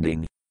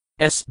understanding.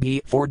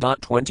 SB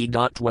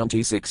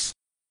 4.20.26.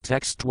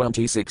 Text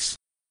 26.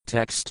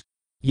 Text.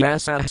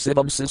 Yasah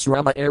sivam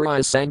sisrama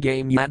arai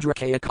sangame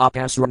yadrakaya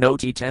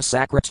kapasranoti tes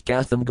sakrat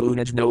katham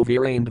gunaj no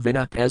virand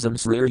vina pesam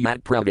srir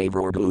yad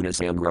pravavor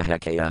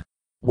gunasamgrahakaya.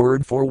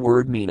 Word for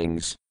word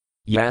meanings.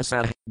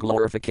 Yasah,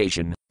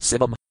 glorification,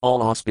 sivam,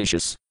 all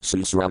auspicious,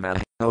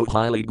 susrama, O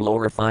highly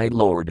glorified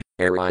Lord,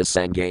 arai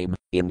sangame,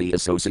 in the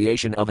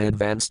association of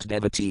advanced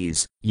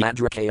devotees,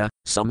 yadrakaya,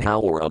 somehow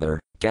or other,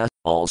 ka,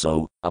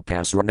 also,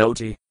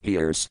 apasranoti,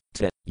 hears,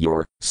 te,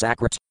 your,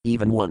 sakrat,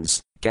 even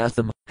once,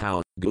 katham,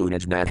 how,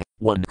 gunajnat,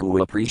 one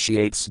who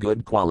appreciates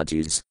good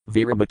qualities,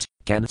 viramat,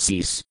 can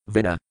cease,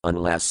 vina,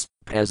 unless,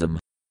 pesam,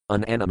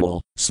 an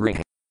animal, sri,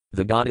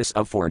 the goddess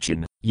of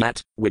fortune,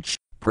 yat, which,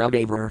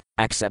 pravavor,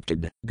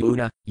 accepted,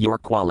 guna, your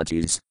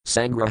qualities,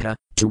 sangraha,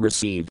 to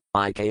receive,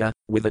 ikaya,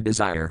 with a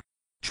desire.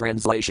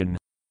 Translation.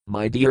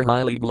 My dear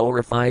highly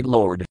glorified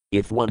Lord,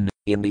 if one,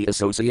 in the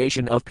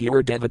association of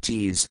pure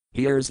devotees,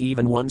 hears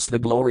even once the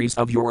glories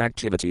of your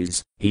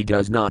activities, he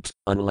does not,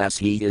 unless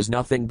he is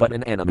nothing but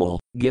an animal,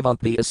 give up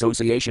the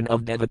association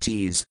of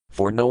devotees,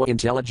 for no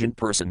intelligent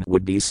person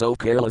would be so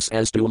careless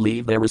as to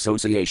leave their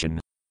association.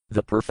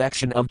 The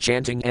perfection of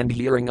chanting and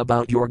hearing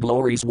about your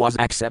glories was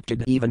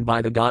accepted even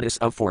by the goddess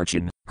of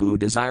fortune, who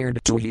desired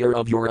to hear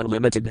of your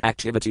unlimited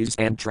activities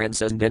and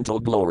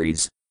transcendental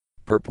glories.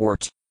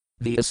 Purport.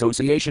 The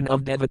association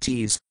of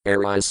devotees,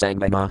 arai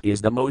sangama,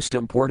 is the most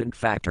important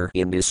factor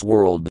in this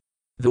world.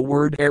 The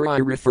word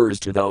arai refers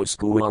to those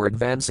who are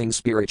advancing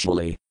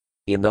spiritually.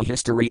 In the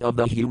history of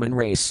the human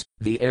race,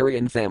 the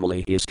Aryan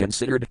family is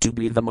considered to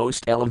be the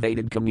most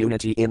elevated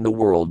community in the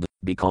world,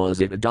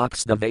 because it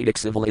adopts the Vedic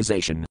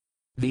civilization.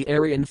 The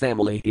Aryan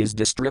family is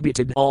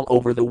distributed all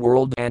over the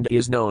world and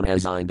is known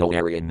as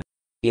Indo-Aryan.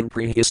 In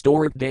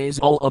prehistoric days,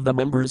 all of the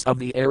members of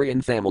the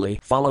Aryan family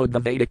followed the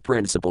Vedic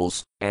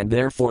principles, and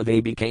therefore they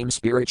became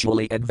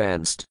spiritually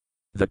advanced.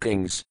 The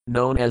kings,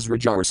 known as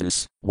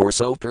Rajarsis, were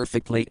so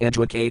perfectly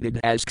educated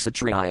as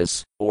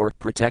Kshatriyas, or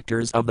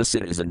protectors of the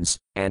citizens,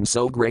 and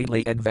so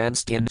greatly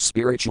advanced in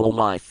spiritual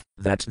life,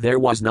 that there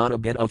was not a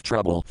bit of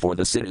trouble for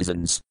the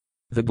citizens.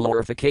 The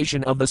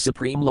glorification of the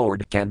Supreme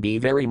Lord can be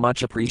very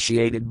much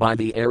appreciated by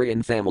the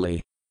Aryan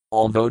family.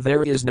 Although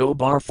there is no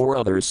bar for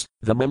others,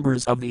 the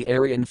members of the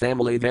Aryan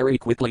family very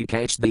quickly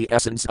catch the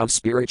essence of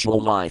spiritual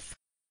life.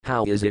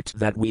 How is it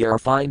that we are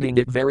finding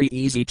it very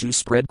easy to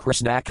spread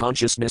Krishna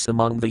consciousness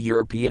among the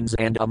Europeans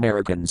and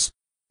Americans?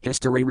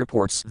 History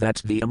reports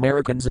that the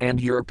Americans and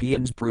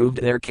Europeans proved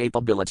their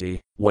capability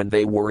when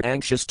they were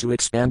anxious to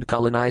expand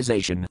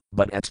colonization,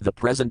 but at the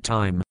present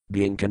time,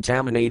 being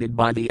contaminated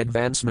by the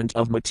advancement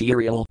of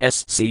material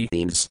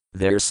themes,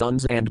 their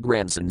sons and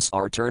grandsons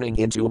are turning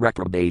into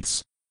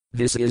reprobates.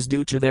 This is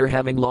due to their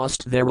having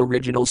lost their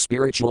original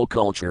spiritual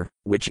culture,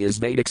 which is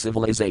Vedic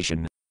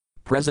civilization.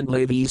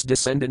 Presently these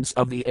descendants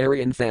of the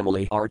Aryan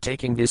family are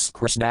taking this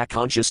Krishna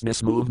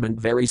consciousness movement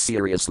very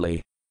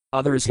seriously.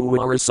 Others who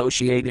are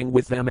associating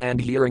with them and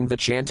hearing the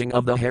chanting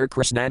of the Hare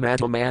Krishna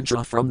Maha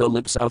Mantra from the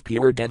lips of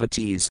pure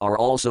devotees are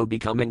also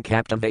becoming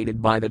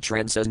captivated by the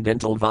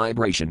transcendental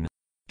vibration.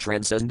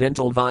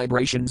 Transcendental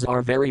vibrations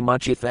are very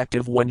much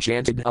effective when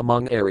chanted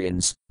among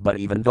Aryans, but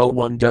even though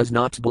one does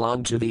not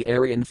belong to the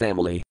Aryan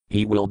family,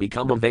 he will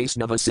become a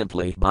Vaisnava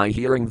simply by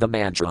hearing the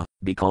mantra,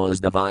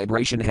 because the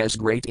vibration has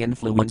great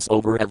influence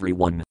over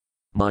everyone.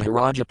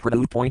 Maharaja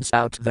Prathu points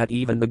out that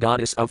even the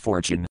goddess of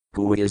fortune,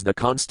 who is the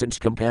constant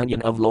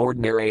companion of Lord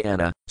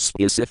Narayana,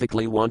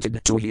 specifically wanted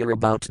to hear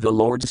about the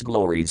Lord's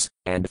glories,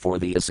 and for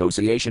the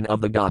association of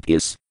the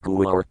gopis,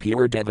 who are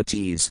pure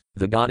devotees,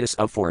 the goddess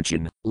of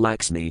fortune,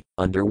 Lakshmi,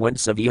 underwent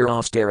severe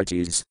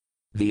austerities.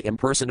 The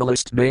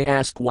impersonalist may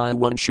ask why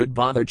one should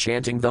bother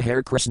chanting the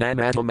Hare Krishna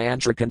Maha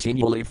Mantra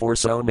continually for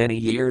so many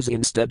years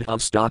instead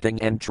of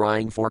stopping and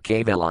trying for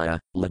Kaivalya,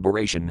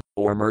 liberation,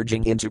 or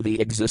merging into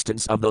the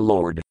existence of the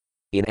Lord.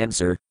 In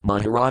answer,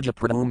 Maharaja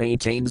Prathu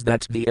maintains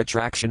that the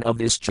attraction of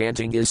this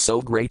chanting is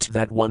so great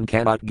that one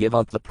cannot give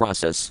up the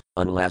process,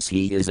 unless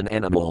he is an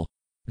animal.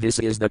 This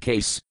is the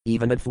case,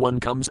 even if one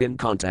comes in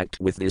contact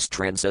with this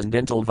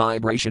transcendental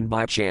vibration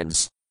by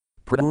chance.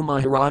 Prathu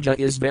Maharaja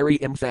is very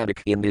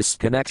emphatic in this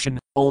connection,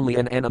 only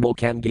an animal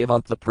can give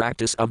up the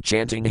practice of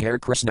chanting Hare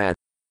Krishna.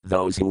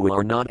 Those who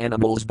are not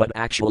animals but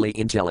actually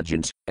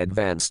intelligent,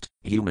 advanced,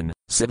 human,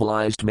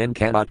 civilized men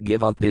cannot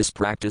give up this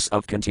practice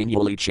of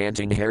continually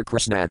chanting Hare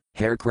Krishna,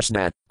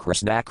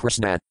 Krishna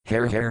Krishna,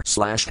 Hare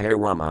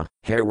Rama,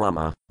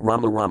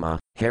 Rama Rama,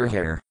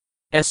 Hare.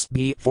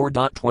 SB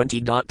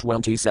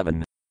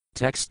 4.20.27.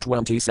 Text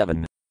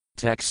 27.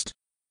 Text.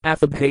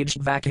 Athabhaj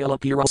Vakila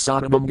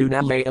Pirasadamam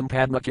Gunalayam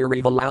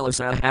Padmakiri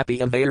Valalasa Happy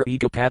Avair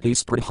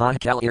Ekapathis Pradha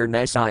Kalir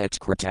Nasayat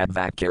Kratab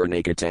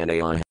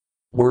Vakirnakatanai.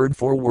 Word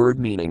for word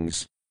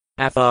meanings.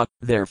 Atha,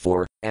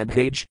 therefore, and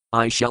Hage,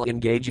 I shall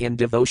engage in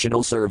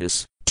devotional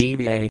service,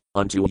 TVA,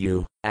 unto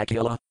you,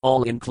 Akila,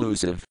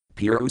 all-inclusive,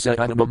 Purusa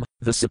Uttama,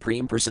 the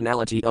Supreme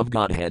Personality of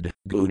Godhead,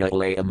 Guna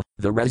Ilayam,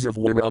 the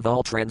reservoir of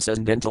all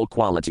transcendental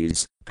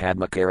qualities,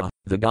 Padmakara,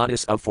 the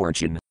goddess of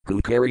fortune,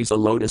 who carries a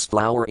lotus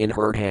flower in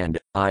her hand,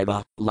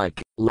 Iva,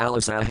 like,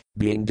 Lalasa,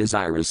 being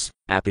desirous,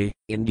 Api,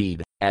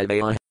 indeed,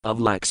 Avaya,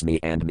 of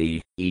Lakshmi and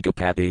me,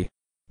 Ekapati.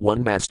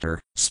 One master,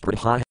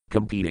 Spritha,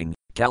 competing,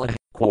 Kala,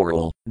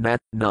 quarrel, Nat,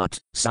 not,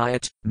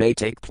 Sayat, may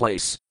take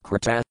place,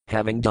 Krita,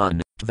 having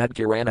done,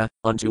 Tvedkirana,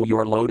 unto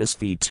your lotus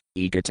feet,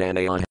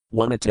 Ekatanaya,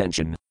 one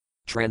attention.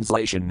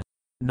 Translation.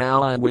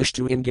 Now I wish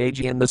to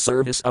engage in the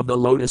service of the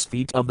lotus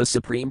feet of the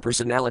Supreme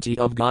Personality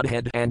of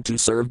Godhead and to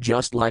serve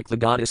just like the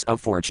goddess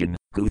of fortune,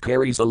 who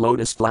carries a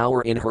lotus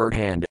flower in her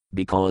hand,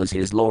 because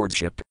his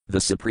lordship, the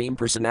Supreme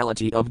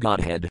Personality of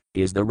Godhead,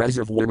 is the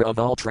reservoir of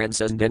all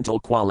transcendental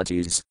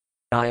qualities.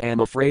 I am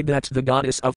afraid that the goddess of